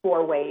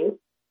 4 ways,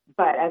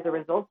 but as a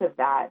result of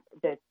that,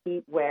 the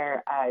seat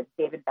where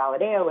David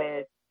Valadao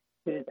is,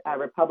 who's a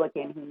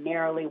Republican who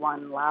narrowly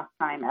won last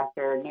time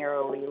after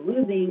narrowly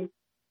losing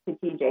to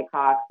T.J.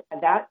 Cox,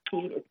 that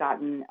seat has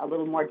gotten a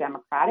little more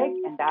Democratic,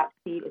 and that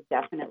seat is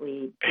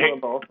definitely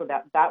doable. So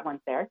that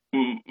one's there.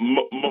 Mo,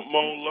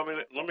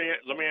 let me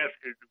ask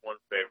you one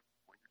favor.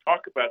 When you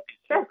talk about these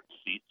different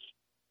seats,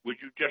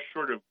 would you just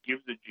sort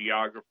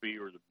geography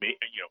or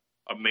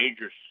a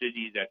major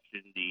city that's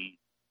in the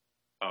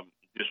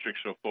district,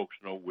 so folks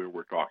know where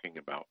we're talking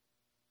about?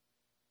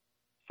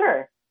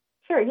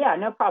 Sure, yeah,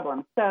 no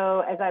problem.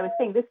 So as I was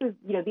saying, these are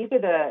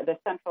the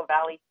Central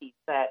Valley seats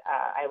that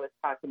I was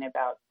talking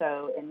about.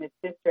 So in this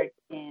district,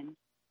 in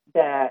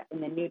the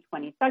new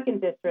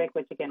 22nd district,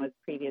 which again was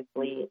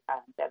previously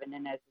Devin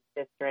Nunes'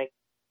 district,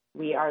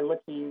 we are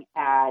looking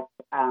at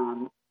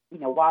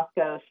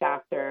Wasco,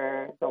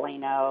 Shafter,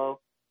 Delano.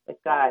 It's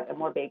got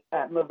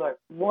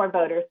more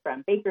voters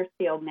from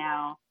Bakersfield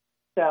now.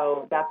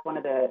 So that's one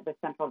of the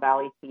Central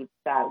Valley seats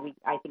that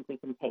I think we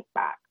can take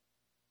back.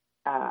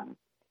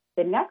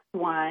 The next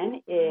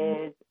one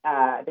is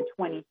the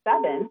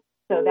 27th.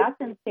 So that's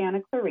in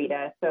Santa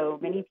Clarita. So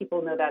many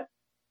people know that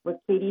was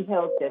Katie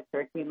Hill's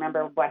district. We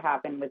remember what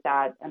happened with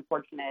that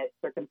unfortunate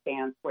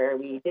circumstance where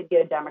we did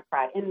get a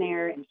Democrat in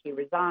there and she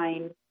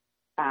resigned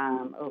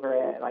over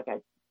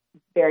a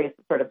various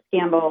sort of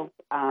scandals.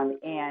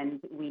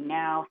 And we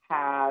now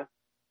have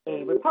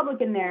a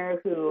Republican there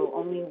who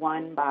only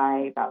won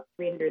by about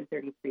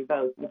 333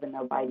 votes, even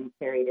though Biden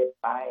carried it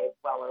by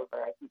well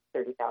over, I think,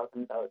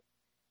 30,000 votes.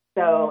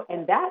 So,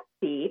 and that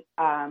seat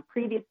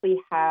previously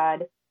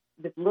had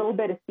this little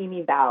bit of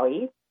Simi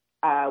Valley,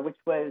 which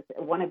was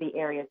one of the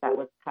areas that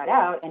was cut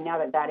out. And now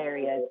that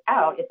area is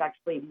out, it's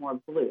actually more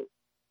blue.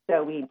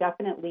 So we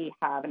definitely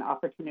have an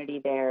opportunity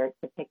there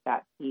to pick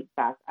that seat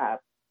back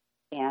up.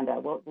 And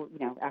we'll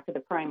after the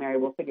primary,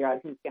 we'll figure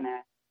out who's going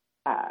to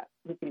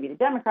be the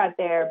Democrat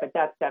there. But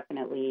that's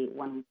definitely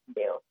one we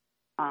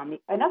can do.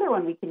 Another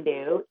one we can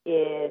do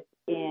is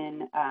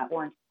in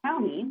Orange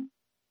County.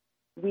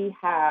 We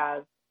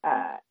have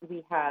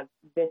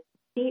this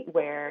seat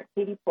where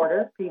Katie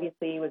Porter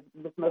previously was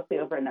mostly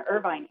over in the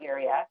Irvine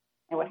area.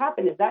 And what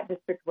happened is that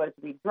district was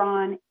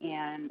redrawn,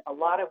 and a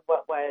lot of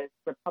what was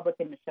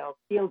Republican Michelle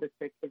Steele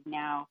district is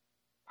now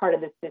part of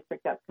this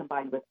district that's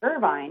combined with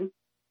Irvine.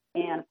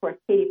 And of course,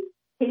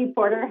 Katie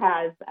Porter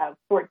has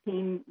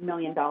 $14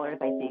 million, I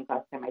think,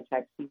 last time I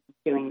checked. She's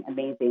doing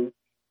amazing.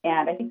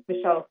 And I think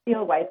Michelle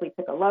Steele wisely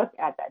took a look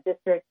at that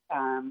district,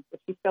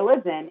 which she still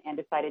lives in, and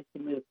decided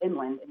to move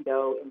inland and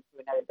go into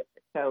another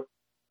district. So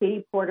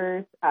Katie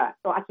Porter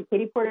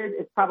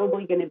is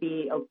probably going to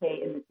be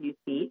okay in this new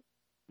seat,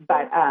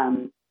 but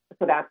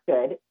so that's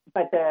good.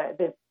 But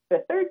the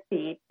third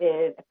seat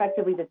is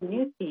effectively this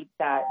new seat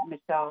that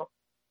Michelle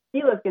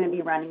Steele is going to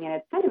be running in.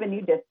 It's kind of a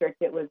new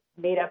district. It was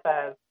made up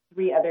of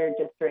 3 other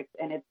districts,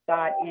 and it's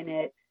got in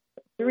it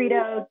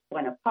Cerritos,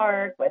 Buena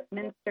Park,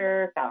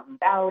 Westminster, Fountain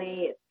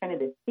Valley. It's kind of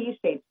this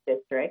C-shaped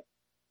district,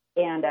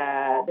 and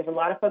there's a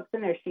lot of folks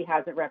in there she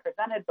hasn't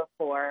represented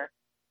before,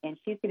 and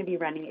she's going to be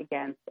running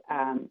against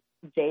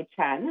Jay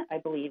Chen, I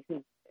believe,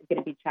 who's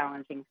going to be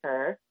challenging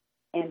her.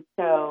 And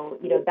so,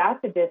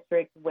 that's a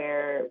district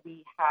where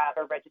we have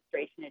a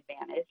registration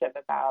advantage of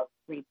about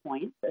 3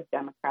 points as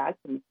Democrats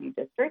in this new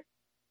district.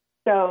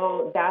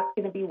 So that's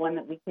going to be one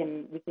that we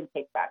can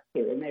take back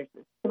too. And there's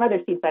some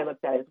other seats I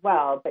looked at as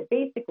well. But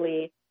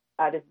basically,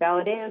 this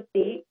Valadeo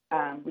seat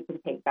we can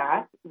take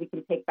back. We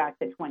can take back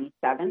the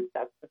 27th.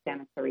 That's the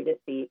Santa Clarita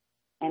seat.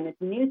 And this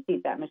new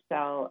seat that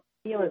Michelle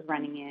Steele is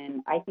running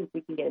in, I think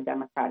we can get a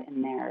Democrat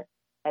in there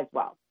as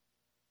well.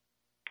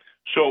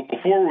 So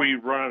before we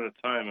run out of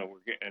time, and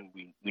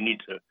we need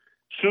to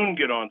soon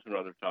get on to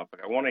another topic,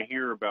 I want to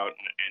hear about,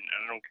 and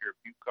I don't care if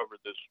you cover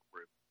this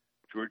or if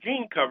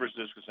Georgine covers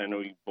this, because I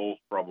know you both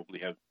probably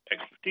have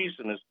expertise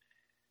in this.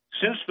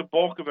 Since the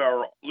bulk of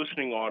our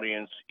listening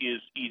audience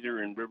is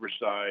either in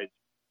Riverside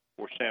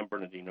or San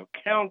Bernardino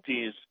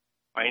counties,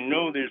 I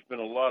know there's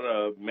been a lot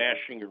of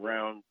mashing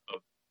around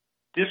of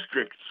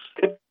districts,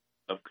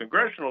 of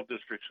congressional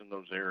districts in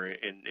those areas,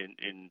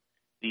 in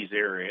these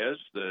areas,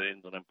 the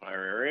Inland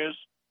Empire areas.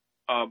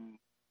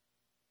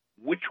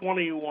 Which one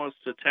of you wants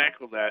to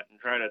tackle that and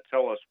try to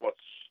tell us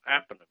what's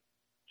happening,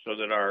 so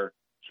that our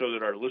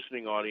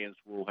listening audience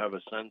will have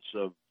a sense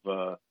of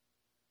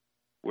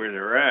where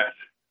they're at?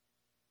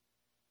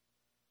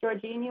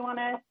 Georgine, you want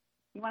to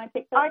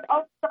take that?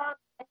 I'll start.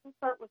 I can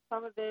start with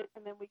some of it,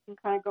 and then we can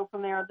kind of go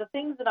from there. The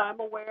things that I'm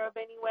aware of,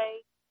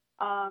 anyway,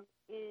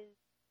 is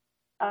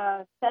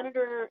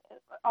Senator.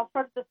 I'll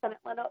start at the Senate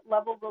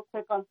level real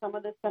quick on some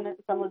of this Senate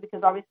Assembly,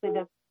 because obviously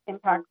this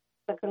impacts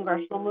the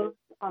congressional moves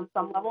on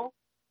some level.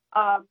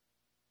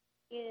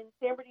 In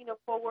San Bernardino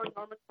Forward,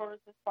 Norma Torres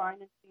is fine,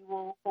 and she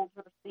will hold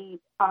her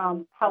seat.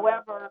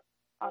 However,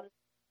 on this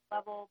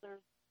level, the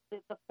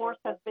force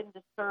has been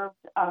disturbed.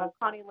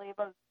 Connie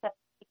Leva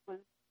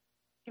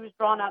was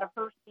drawn out of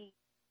her seat,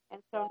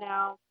 and so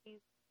now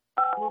she's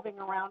moving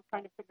around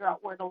trying to figure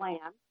out where to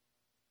land.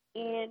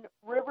 In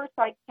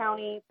Riverside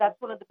County, that's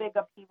one of the big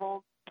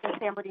upheavals in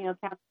San Bernardino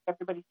County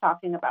everybody's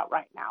talking about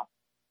right now.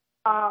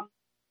 Up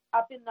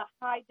in the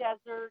high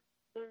desert,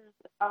 there's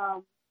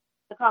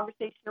the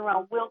conversation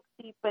around Wilkes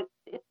seat, but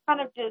it's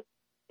kind of just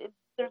it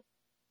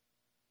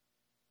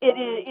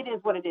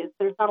is what it is.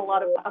 There's not a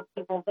lot of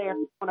upheaval there.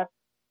 One of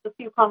the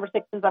few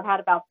conversations I've had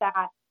about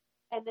that.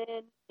 And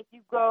then if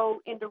you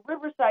go into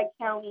Riverside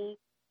County,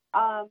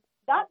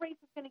 that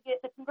race is going to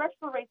get, the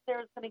congressional race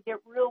there is going to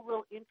get real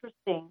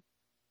interesting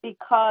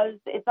because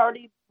it's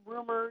already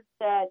rumored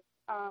that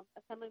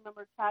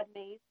Assemblymember Chad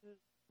Mays, who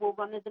will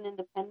run as an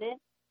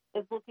independent,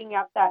 is looking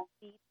at that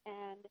seat,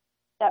 and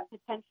that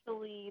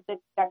potentially that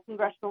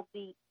congressional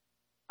seat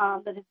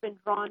that has been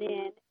drawn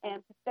in,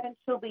 and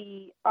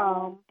potentially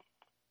I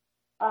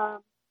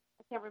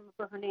can't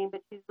remember her name,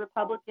 but she's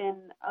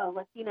Republican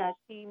Latina.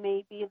 She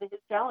may be his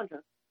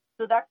challenger,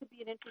 so that could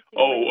be an interesting.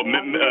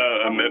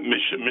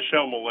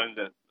 Michelle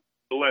Melendez.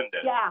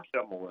 Yeah.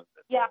 Michelle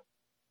Melendez. Yeah.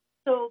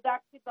 So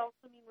that could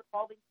also mean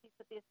revolving seats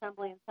at the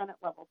Assembly and Senate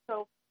level.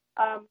 So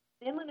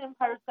the Inland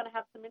Empire is going to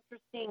have some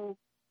interesting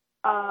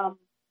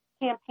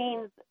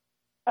campaigns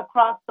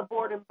across the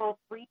board in both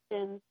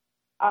regions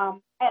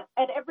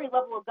at every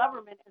level of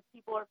government as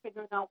people are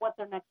figuring out what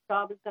their next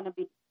job is going to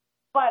be.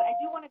 But I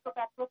do want to go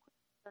back real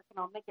quick, and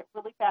I'll make it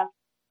really fast.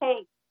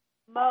 Hey,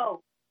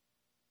 Mo,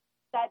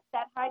 that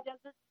high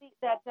desert seat,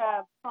 that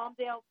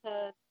Palmdale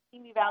to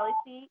Simi Valley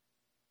seat,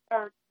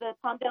 or the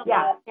Palmdale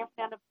to San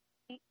Fernando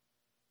seat,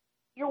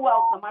 you're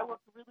welcome. I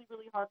worked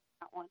really hard on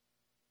that one.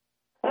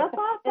 That's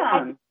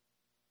awesome.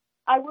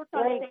 I worked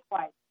on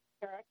statewide,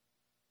 Eric.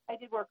 I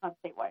did work on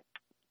statewide.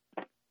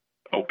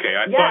 Okay,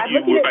 I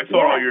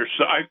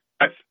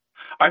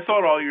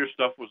thought all your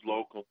stuff was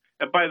local.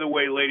 And by the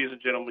way, ladies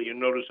and gentlemen, you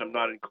notice I'm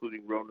not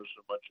including Rona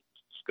so much in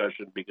this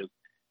discussion because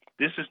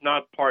this is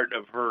not part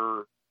of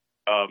her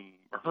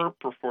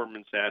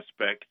performance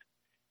aspect,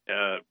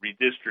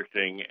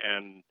 redistricting,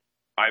 and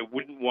I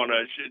wouldn't want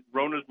to.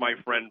 Rona's my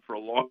friend for a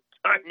long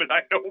time, and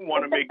I don't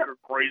want to make her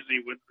crazy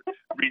with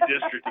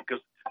redistricting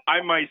because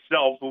I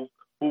myself,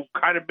 who've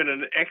kind of been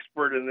an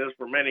expert in this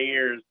for many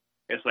years,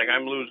 it's like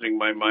I'm losing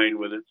my mind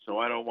with it, so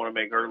I don't want to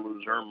make her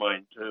lose her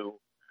mind too.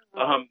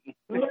 I'm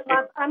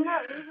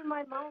not losing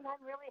my mind.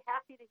 I'm really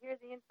happy to hear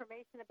the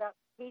information about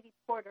Katie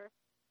Porter.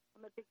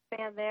 I'm a big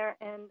fan there,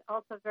 and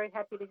also very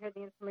happy to hear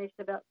the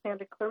information about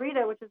Santa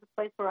Clarita, which is a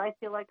place where I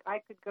feel like I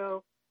could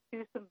go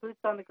do some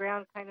boots on the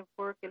ground kind of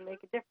work and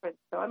make a difference.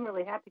 So I'm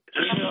really happy to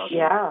hear all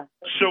that.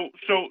 So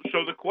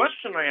the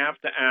question I have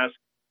to ask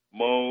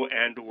Mo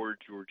and or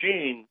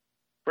Georgine,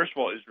 first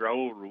of all, is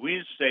Raul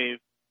Ruiz safe?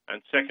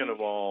 And second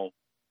of all,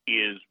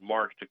 is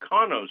Mark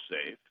Takano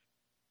safe?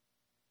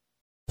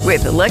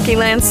 With the Lucky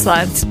Land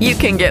Slots, you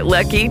can get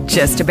lucky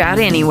just about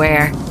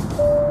anywhere.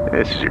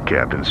 This is your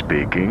captain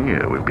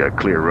speaking. We've got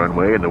clear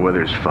runway and the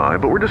weather's fine,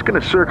 but we're just going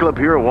to circle up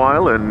here a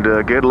while and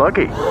get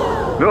lucky.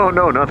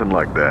 No, nothing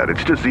like that.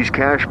 It's just these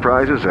cash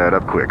prizes add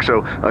up quick.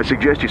 So I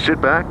suggest you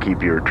sit back,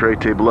 keep your tray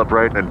table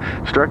upright, and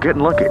start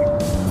getting lucky.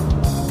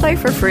 Play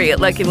for free at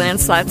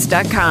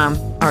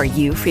LuckyLandSlots.com. Are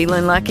you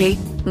feeling lucky?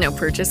 No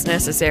purchase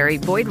necessary.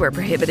 Void where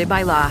prohibited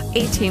by law.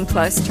 18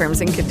 plus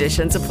terms and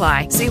conditions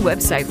apply. See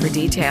website for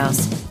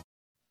details.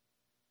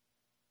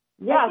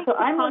 Yeah, so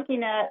I'm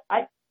looking at...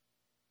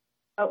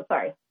 Oh,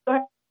 sorry. Go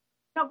ahead.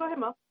 No, go ahead,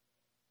 Mo.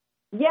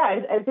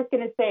 Yeah, I was just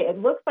going to say, it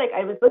looks like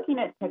I was looking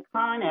at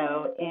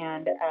Takano,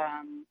 and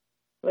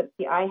let's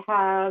see, I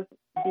have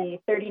the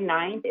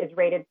 39th is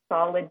rated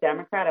solid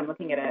Democrat. I'm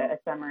looking at a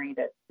summary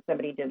that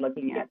somebody did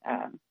looking at,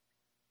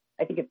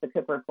 I think it's the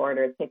Cook Report,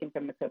 or it's taken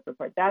from the Cook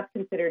Report. That's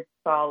considered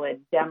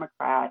solid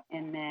Democrat.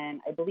 And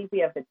then I believe we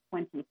have the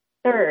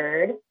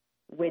 23rd,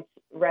 which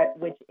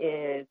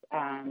is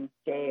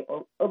Jay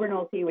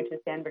Obernolte, which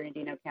is San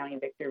Bernardino County,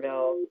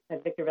 Victorville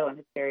and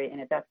Hesperia,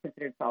 and that's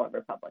considered solid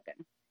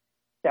Republican.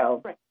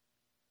 So,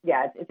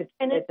 yeah, it's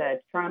a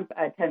Trump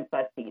 10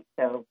 plus seat,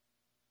 so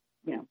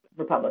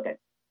Republican.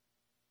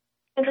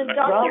 And then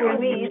Raul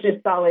Ruiz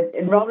is solid.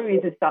 And Raul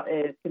Ruiz is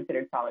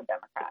considered solid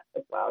Democrat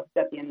as well. It's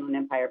at the Inland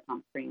Empire,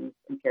 Palm Springs,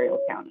 Imperial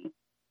County.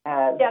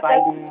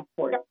 Biden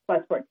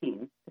plus 14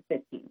 to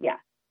 15. Yeah.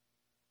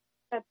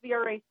 That's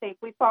VRA safe.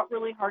 We fought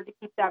really hard to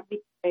keep that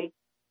VRA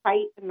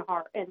tight and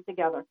hard and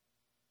together.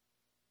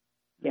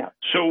 Yeah.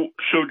 So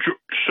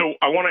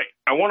I want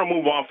to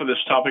move off of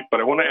this topic,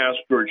 but I want to ask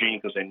Georgine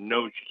because I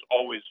know she's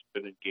always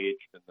been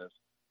engaged in this.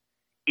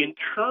 In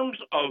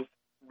terms of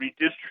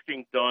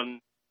redistricting done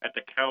at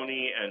the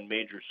county and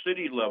major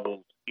city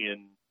levels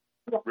in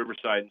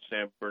Riverside and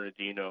San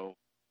Bernardino,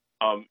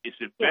 is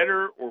it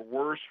better or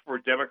worse for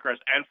Democrats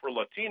and for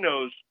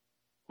Latinos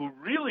who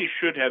really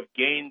should have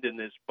gained in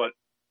this, but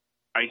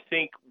I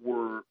think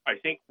we're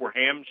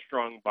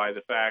hamstrung by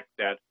the fact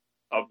that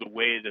of the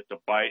way that the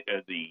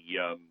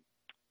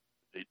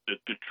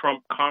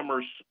Trump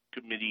Commerce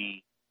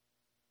Committee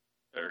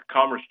or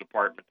Commerce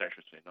Department, I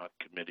should say, not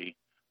committee,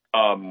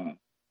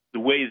 the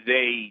way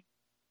they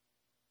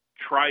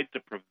tried to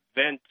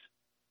prevent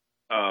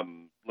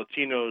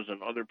Latinos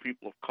and other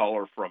people of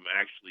color from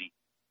actually,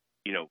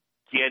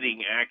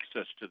 getting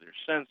access to their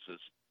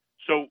census.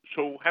 So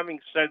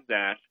having said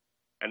that,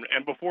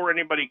 and before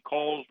anybody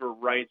calls or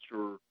writes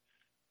or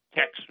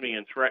texts me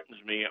and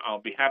threatens me,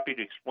 I'll be happy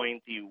to explain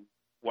to you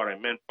what I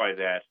meant by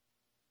that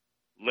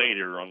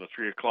later on the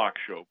 3 o'clock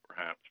show,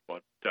 perhaps.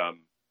 But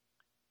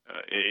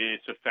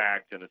it's a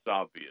fact and it's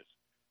obvious.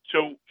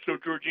 So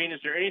Georgine,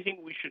 is there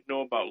anything we should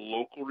know about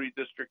local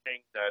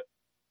redistricting that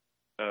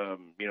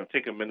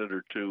take a minute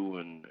or two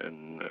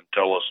and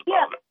tell us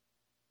about it.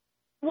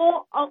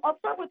 Well, I'll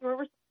start with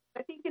Riverside.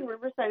 I think in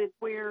Riverside is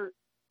where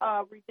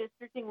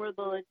redistricting, where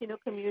the Latino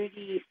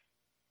community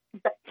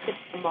benefits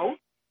the most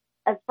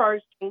as far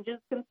as change is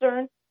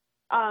concerned.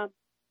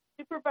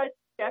 Supervisor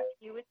Jeff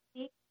Hewitt's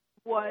seat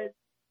was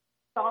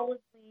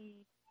solidly,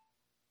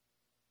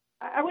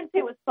 I wouldn't say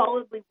it was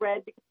solidly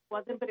red because it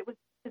wasn't, but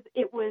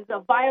it was a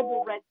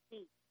viable red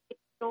seat. It's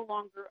no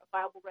longer a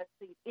viable red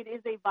seat. It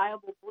is a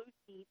viable blue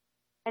seat.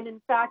 And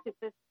in fact, at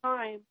this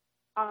time,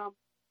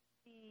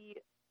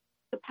 the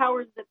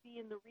powers that be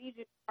in the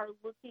region are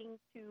looking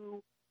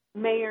to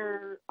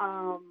Mayor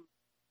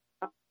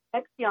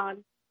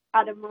Exion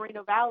out of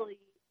Moreno Valley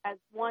as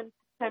one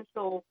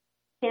potential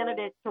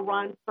candidate to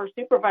run for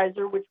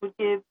supervisor, which would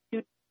give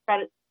 2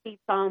 Democratic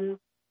seats on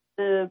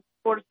the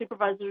Board of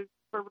Supervisors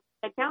for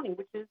Riverside County,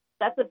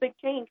 that's a big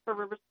change for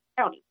Riverside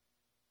County.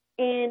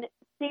 In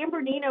San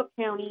Bernardino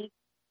County,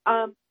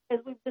 as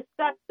we've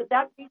discussed,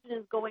 that region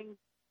is going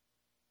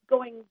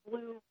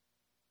blue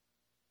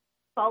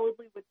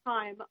solidly with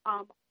time.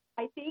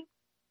 I think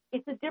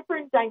it's a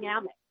different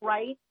dynamic,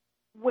 right?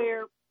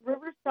 Where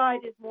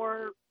Riverside is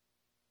more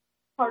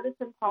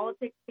partisan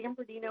politics. San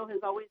Bernardino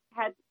has always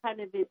had kind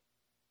of its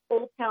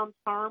old town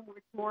charm, where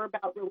it's more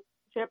about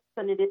relationships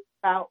than it is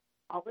about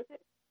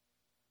politics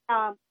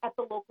at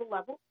the local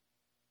level.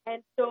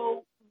 And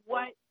so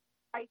what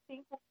I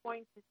think we're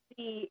going to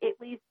see,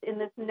 at least in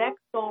this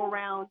next go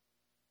around,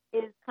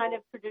 is kind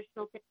of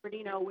traditional San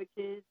Bernardino, which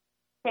is,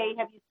 hey,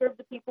 have you served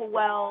the people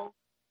well?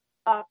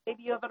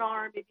 Maybe you have an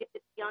arm, maybe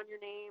it's on your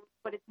name,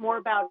 but it's more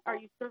about, are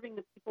you serving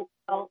the people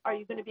well? Are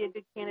you going to be a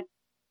good candidate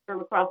to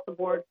serve across the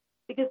board?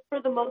 Because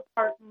for the most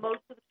part, most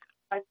of the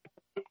guys are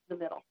in the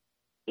middle,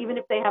 even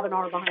if they have an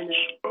arm behind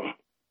them.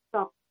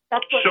 So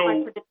that's what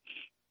my prediction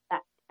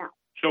is now.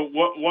 So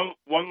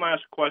one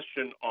last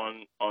question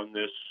on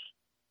this,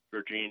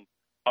 Georgine.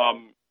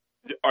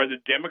 Are the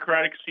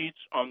Democratic seats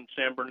on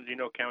San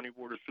Bernardino County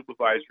Board of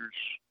Supervisors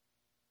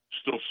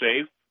still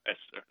safe,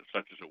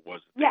 such as it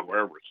was if they were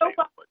ever safe?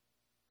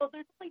 So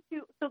there's only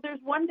 2. So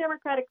there's one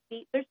Democratic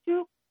seat.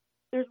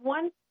 There's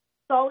one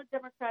solid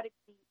Democratic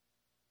seat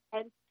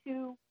and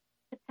 2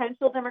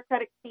 potential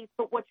Democratic seats.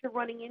 But what you're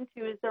running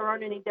into is there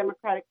aren't any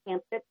Democratic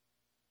candidates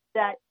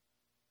that,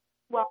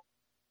 well,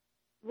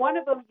 one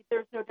of them,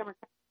 there's no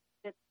Democratic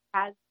that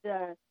has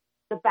the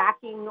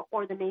backing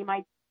or the name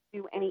ID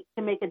to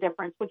make a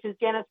difference, which is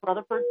Janice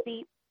Rutherford's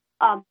seat.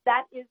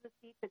 That is a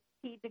seat that's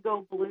key to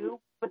go blue,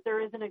 but there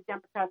isn't a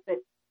Democrat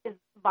that is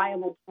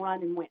viable to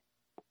run and win.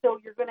 So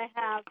you're going to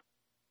have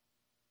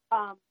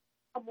a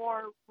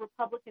more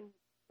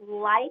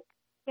Republican-like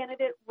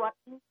candidate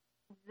running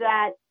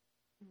that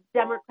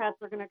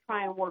Democrats are going to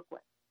try and work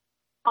with.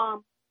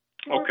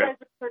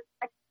 Supervisor Kurt's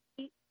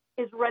seat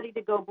is ready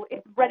to go.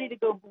 It's ready to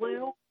go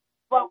blue.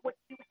 But what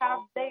you have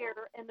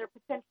there, and there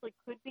potentially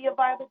could be a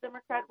viable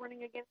Democrat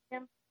running against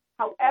him.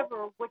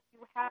 However, what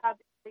you have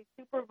is a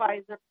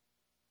supervisor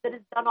that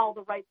has done all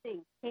the right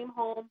things. Came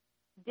home,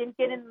 didn't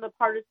get into the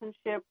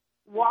partisanship,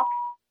 walked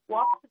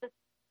to the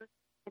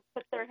and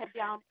put their head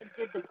down and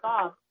did the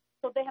job.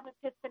 So they haven't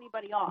pissed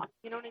anybody off.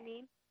 You know what I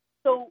mean?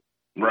 So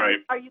right.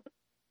 Are you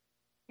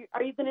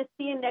going to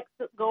see a next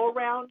go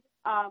around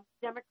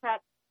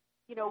Democrats,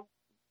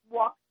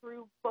 walk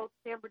through both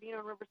San Bernardino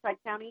and Riverside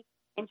County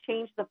and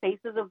change the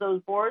faces of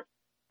those boards?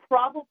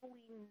 Probably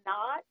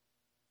not,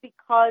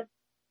 because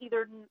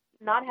either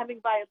not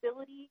having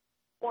viability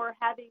or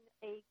having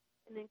an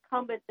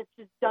incumbent that's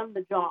just done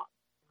the job.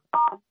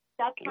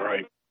 That's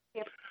right.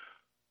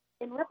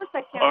 In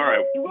Riverside County, all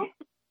right. You will.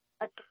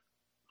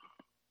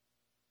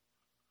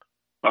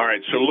 All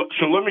right, so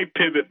let me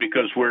pivot,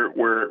 because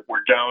we're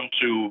down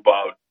to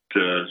about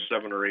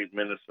 7 or 8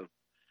 minutes of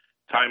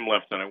time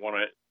left, and I want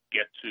to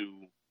get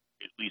to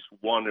at least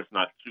one, if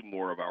not 2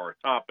 more of our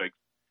topics.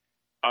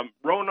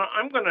 Rona,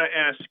 I'm going to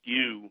ask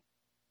you,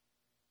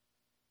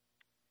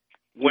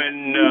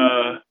 when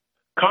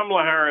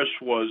Kamala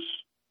Harris was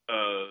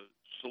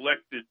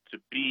selected to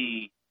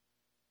be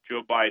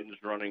Joe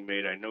Biden's running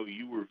mate, I know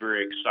you were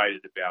very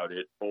excited about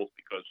it, both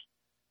because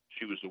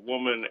she was a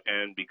woman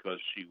and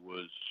because she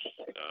was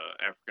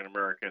African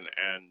American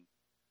and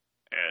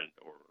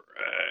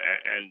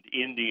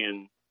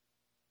Indian,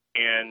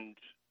 and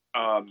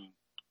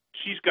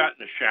she's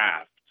gotten a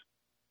shaft.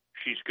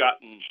 She's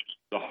gotten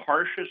the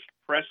harshest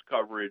press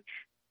coverage,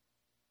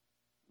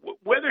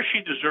 whether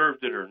she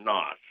deserved it or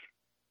not.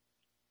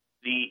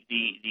 The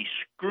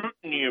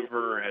scrutiny of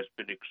her has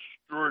been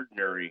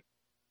extraordinary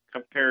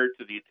compared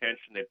to the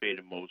attention they pay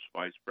to most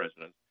vice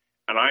presidents,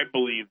 and I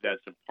believe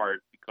that's in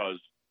part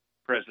because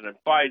President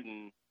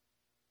Biden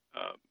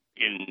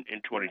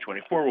in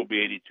 2024 will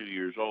be 82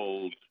 years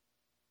old,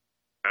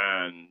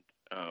 and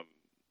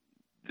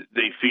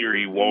they fear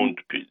he won't.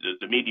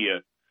 The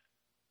media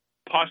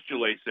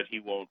postulates that he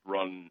won't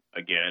run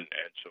again,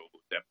 and so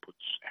that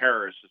puts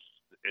Harris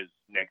as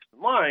next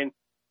in line.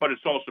 But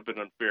it's also been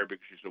unfair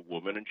because she's a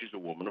woman, and she's a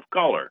woman of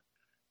color.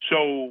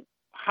 So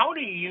how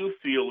do you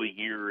feel a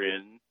year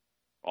in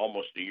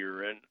almost a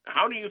year in.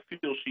 How do you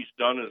feel she's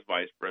done as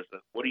vice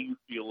president? What do you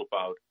feel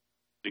about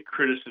the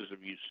criticism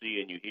you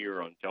see and you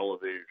hear on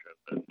television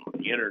and on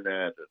the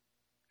internet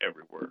and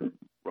everywhere,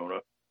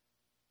 Rona?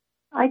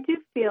 I do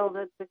feel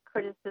that the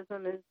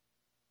criticism is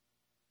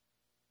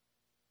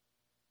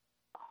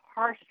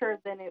harsher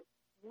than it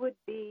would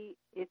be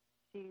if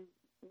she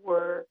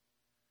were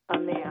a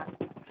man.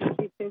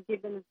 She's been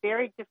given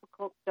very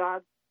difficult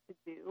jobs to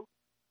do.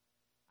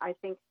 I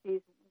think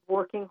she's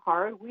working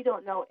hard. We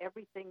don't know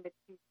everything that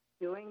she's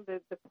doing.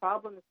 The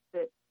problems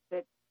that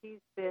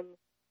she's been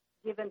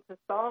given to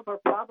solve are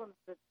problems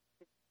that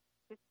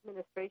this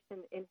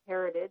administration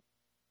inherited.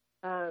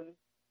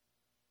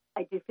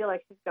 I do feel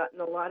like she's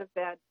gotten a lot of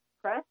bad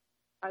press.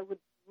 I would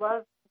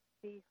love to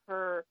see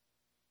her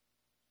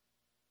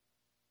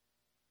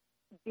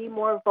be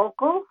more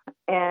vocal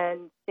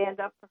and stand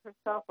up for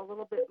herself a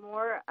little bit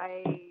more.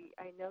 I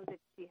know that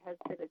she has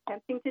been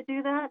attempting to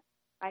do that.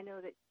 I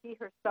know that she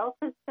herself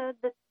has said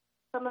that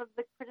some of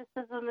the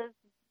criticism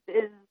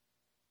is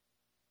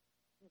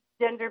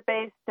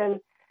gender-based, and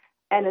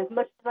as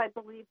much as I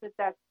believe that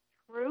that's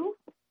true,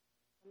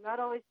 I'm not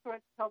always sure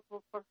it's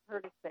helpful for her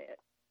to say it.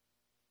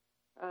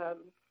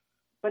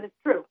 But it's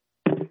true.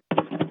 And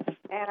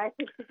I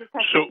think she just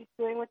has to keep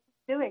doing what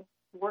she's doing,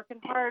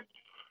 working hard.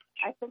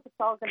 I think it's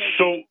all going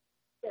to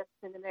shift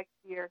in the next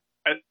year.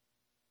 As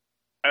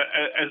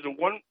the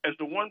one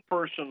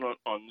person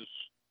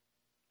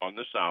on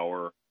this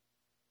hour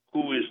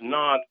who is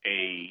not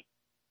a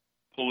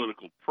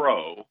political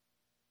pro,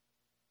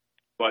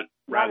 but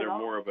rather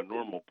more of a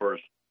normal person.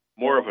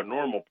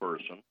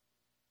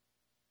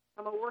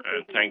 I'm a worker.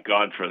 And thank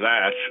God for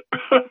that.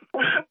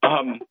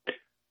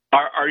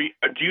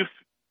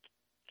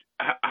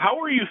 How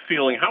are you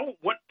feeling?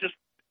 Just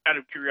out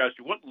of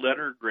curiosity, what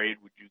letter grade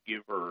would you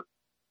give her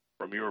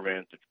from your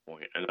vantage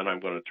point? And then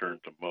I'm going to turn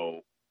to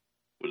Mo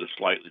with a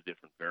slightly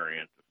different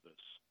variant of this.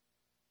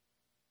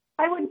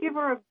 I would give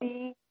her a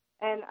B,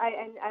 and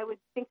I would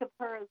think of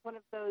her as one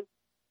of those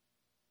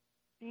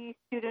B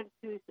students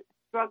who's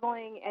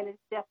struggling and is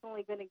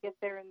definitely going to get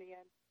there in the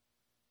end.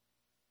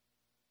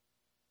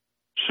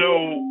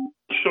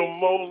 So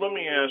Mo, let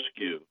me ask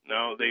you.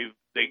 Now they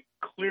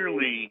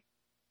clearly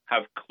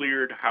have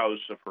cleared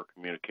house of her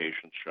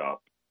communications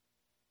shop,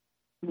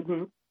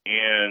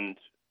 and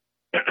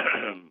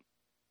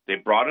they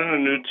brought in a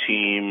new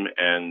team,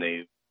 and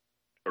they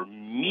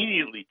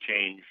immediately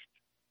changed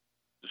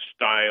the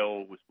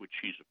style with which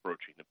she's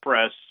approaching the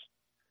press,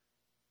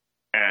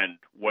 and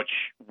what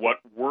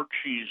work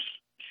she's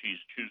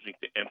choosing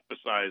to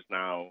emphasize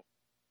now,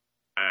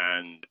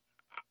 and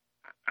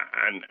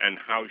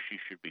how she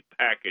should be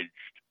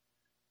packaged.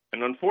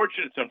 And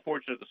it's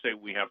unfortunate to say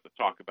we have to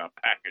talk about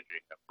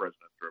packaging a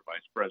president or a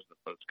vice president,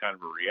 but it's kind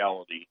of a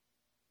reality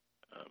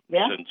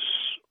since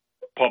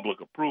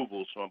public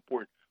approval is so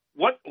important.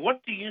 What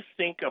do you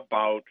think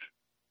about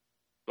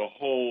the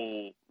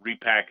whole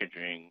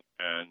repackaging,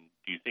 and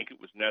do you think it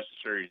was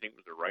necessary? Do you think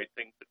it was the right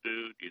thing to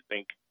do? Do you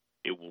think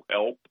it will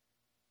help?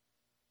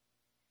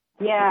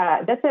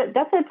 Yeah, that's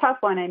a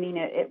tough one. I mean,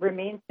 it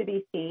remains to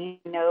be seen.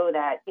 You know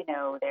that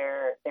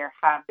there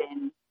have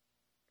been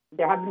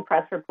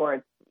press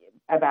reports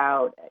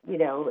about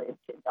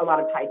a lot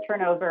of high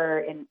turnover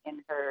in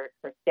her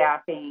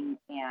staffing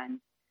and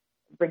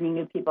bringing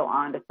new people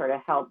on to sort of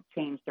help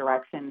change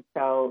direction.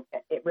 So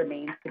it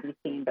remains to be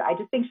seen. But I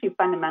just think she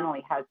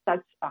fundamentally has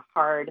such a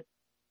hard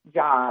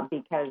job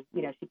because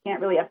she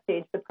can't really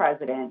upstage the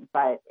president,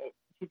 but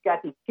she's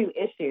got these two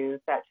issues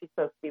that she's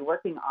supposed to be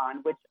working on,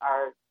 which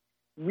are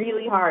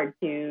really hard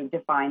to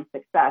define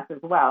success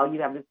as well.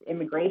 You have this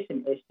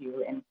immigration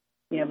issue, and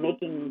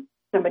making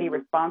somebody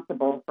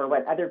responsible for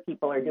what other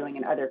people are doing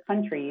in other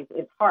countries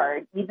is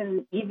hard,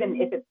 even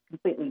if it's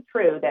completely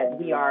true that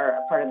we are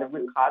a part of the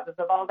root causes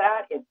of all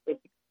that.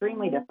 It's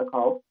extremely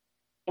difficult.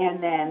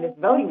 And then this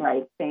voting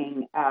rights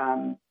thing,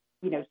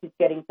 she's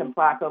getting some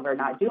flack over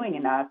not doing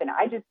enough. And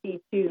I just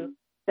see two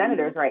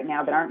senators right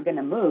now that aren't going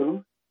to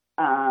move.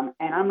 And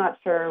I'm not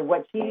sure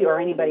what she or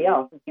anybody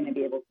else is going to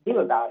be able to do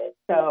about it.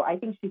 So I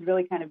think she's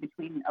really kind of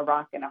between a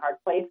rock and a hard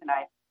place. And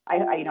I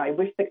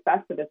wish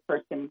success to this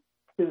person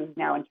who's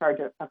now in charge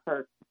of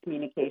her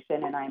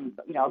communication. And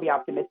I'll be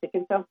optimistic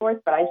and so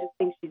forth. But I just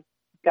think she's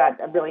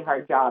got a really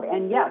hard job.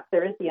 And yes,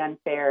 there is the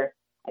unfair.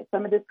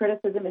 Some of this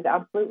criticism is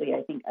absolutely,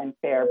 I think,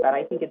 unfair. But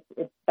I think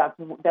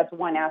that's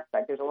one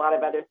aspect. There's a lot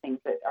of other things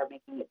that are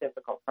making it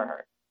difficult for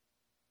her.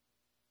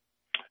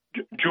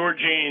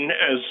 Georgene,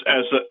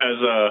 as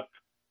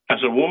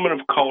a woman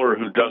of color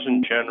who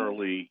doesn't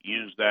generally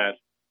use that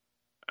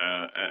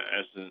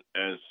as an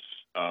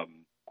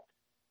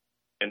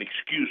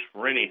excuse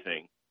for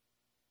anything,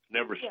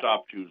 never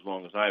stopped you as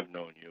long as I've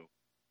known you.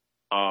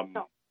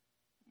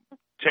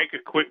 Take a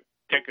quick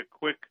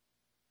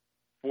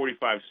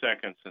 45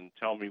 seconds and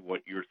tell me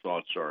what your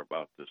thoughts are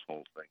about this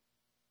whole thing.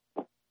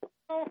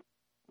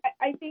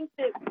 I think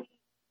that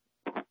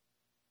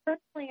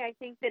personally, I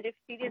think that if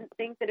she didn't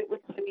think that it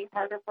was going to be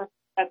harder for her,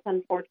 that's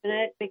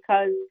unfortunate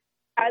because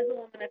as a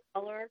woman of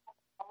color,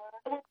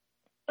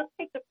 let's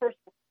take the first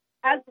one.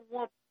 As a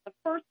woman, the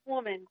first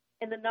woman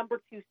in the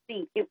number 2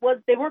 seat. No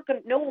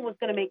one was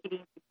going to make it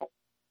easy for her,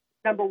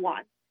 number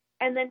one.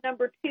 And then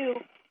number two,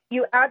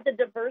 you add the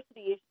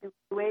diversity issue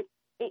to it.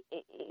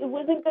 It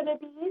wasn't going to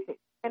be easy.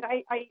 And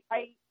I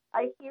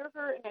hear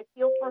her and I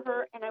feel for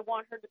her and I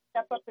want her to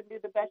step up and do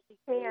the best she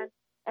can.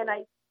 And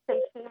I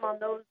say shame on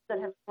those that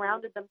have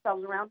surrounded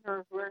themselves around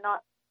her who are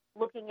not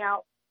looking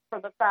out for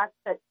the fact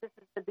that this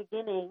is the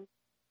beginning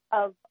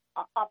of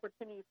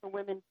opportunity for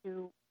women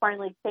to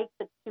finally take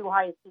the 2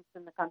 highest seats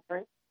in the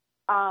country.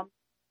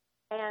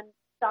 And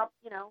stop,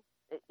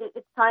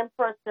 it's time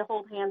for us to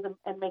hold hands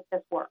and make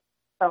this work.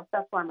 So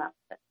that's where I'm at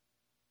with it.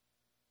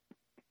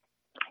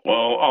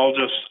 Well, I'll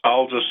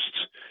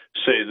just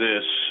say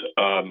this.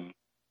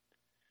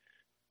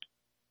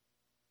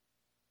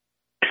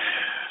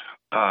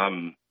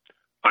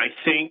 I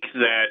think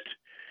that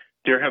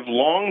there have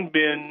long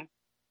been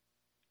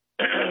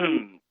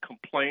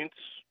complaints.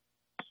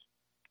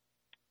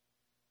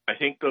 I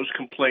think those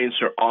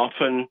complaints are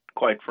often,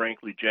 quite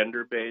frankly,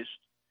 gender-based,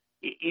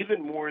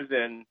 even more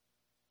than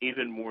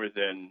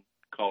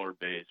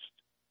color-based.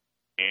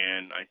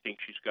 And I think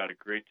she's got a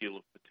great deal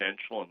of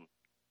potential, and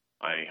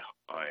I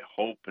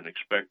hope and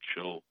expect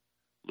she'll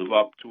live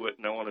up to it.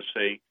 And I want to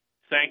say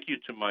thank you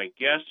to my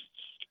guests,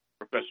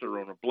 Professor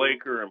Rona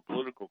Blaker, and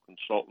political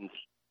consultants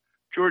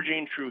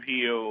Georgene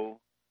Trujillo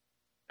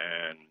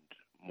and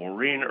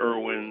Maureen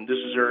Irwin. This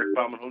is Eric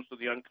Bauman, host of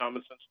the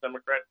Uncommon Sense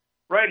Democrat,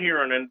 right here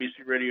on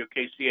NBC Radio,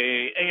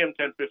 KCAA, AM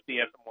 1050,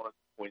 FM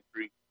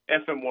 106.3,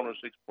 FM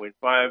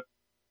 106.5.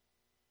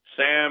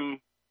 Sam,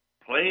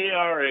 play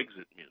our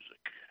exit music.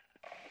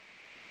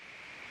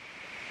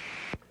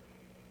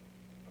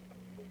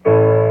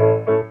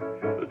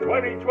 The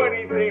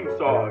 2020 theme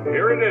song,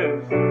 here it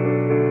is.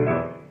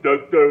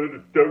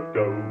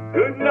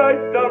 Good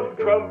night, Donald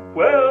Trump.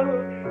 Well,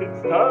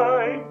 it's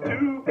time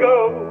to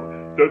go.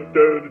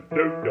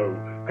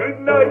 Good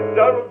night,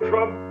 Donald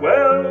Trump.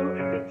 Well,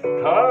 it's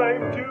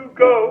time to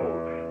go.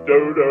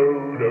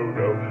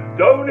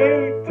 Don't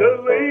hate to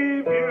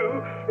leave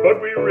you, but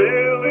we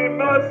really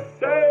must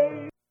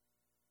say.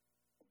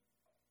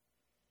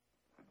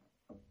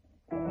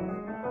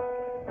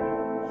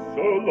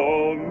 So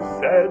long,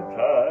 sad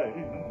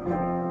times.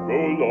 Go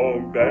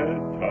long, bad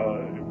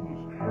times.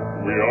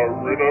 We are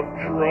rid of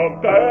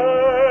Trump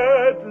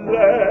at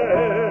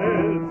last.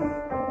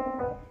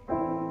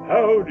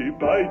 Howdy,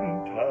 Biden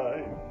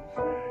times.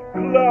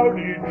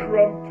 Cloudy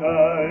Trump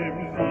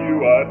times. You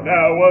are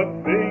now a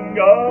thing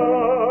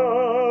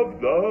of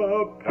the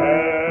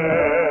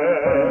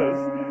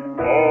past.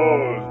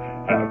 'Cause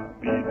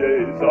happy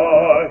days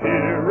are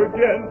here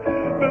again.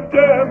 The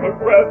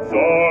Democrats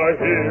are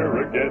here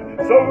again.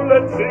 So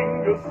let's sing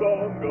a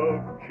song of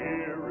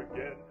cheer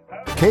again.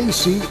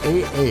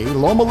 KCAA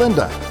Loma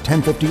Linda,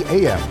 1050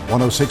 AM,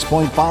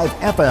 106.5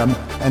 FM,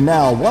 and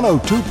now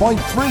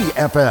 102.3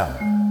 FM.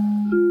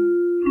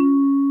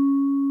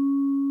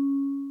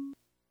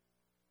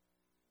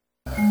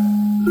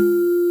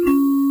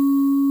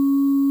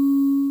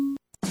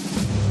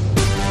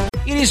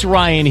 It is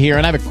Ryan here,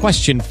 and I have a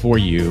question for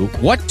you.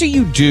 What do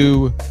you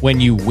do when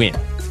you win?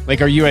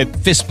 Like, are you a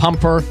fist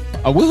pumper,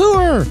 a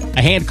woohooer,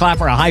 a hand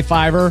clapper, a high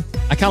fiver?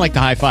 I kind of like the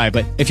high five,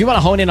 but if you want to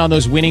hone in on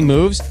those winning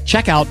moves,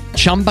 check out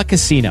Chumba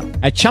Casino.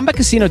 At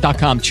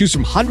ChumbaCasino.com, choose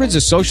from hundreds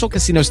of social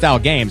casino-style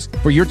games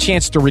for your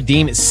chance to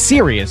redeem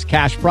serious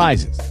cash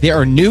prizes. There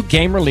are new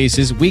game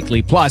releases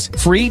weekly, plus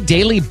free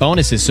daily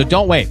bonuses. So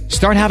don't wait.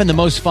 Start having the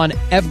most fun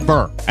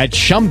ever at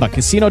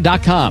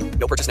ChumbaCasino.com.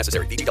 No purchase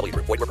necessary. VGW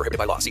Group. Void where prohibited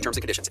by law. See terms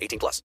and conditions. 18+.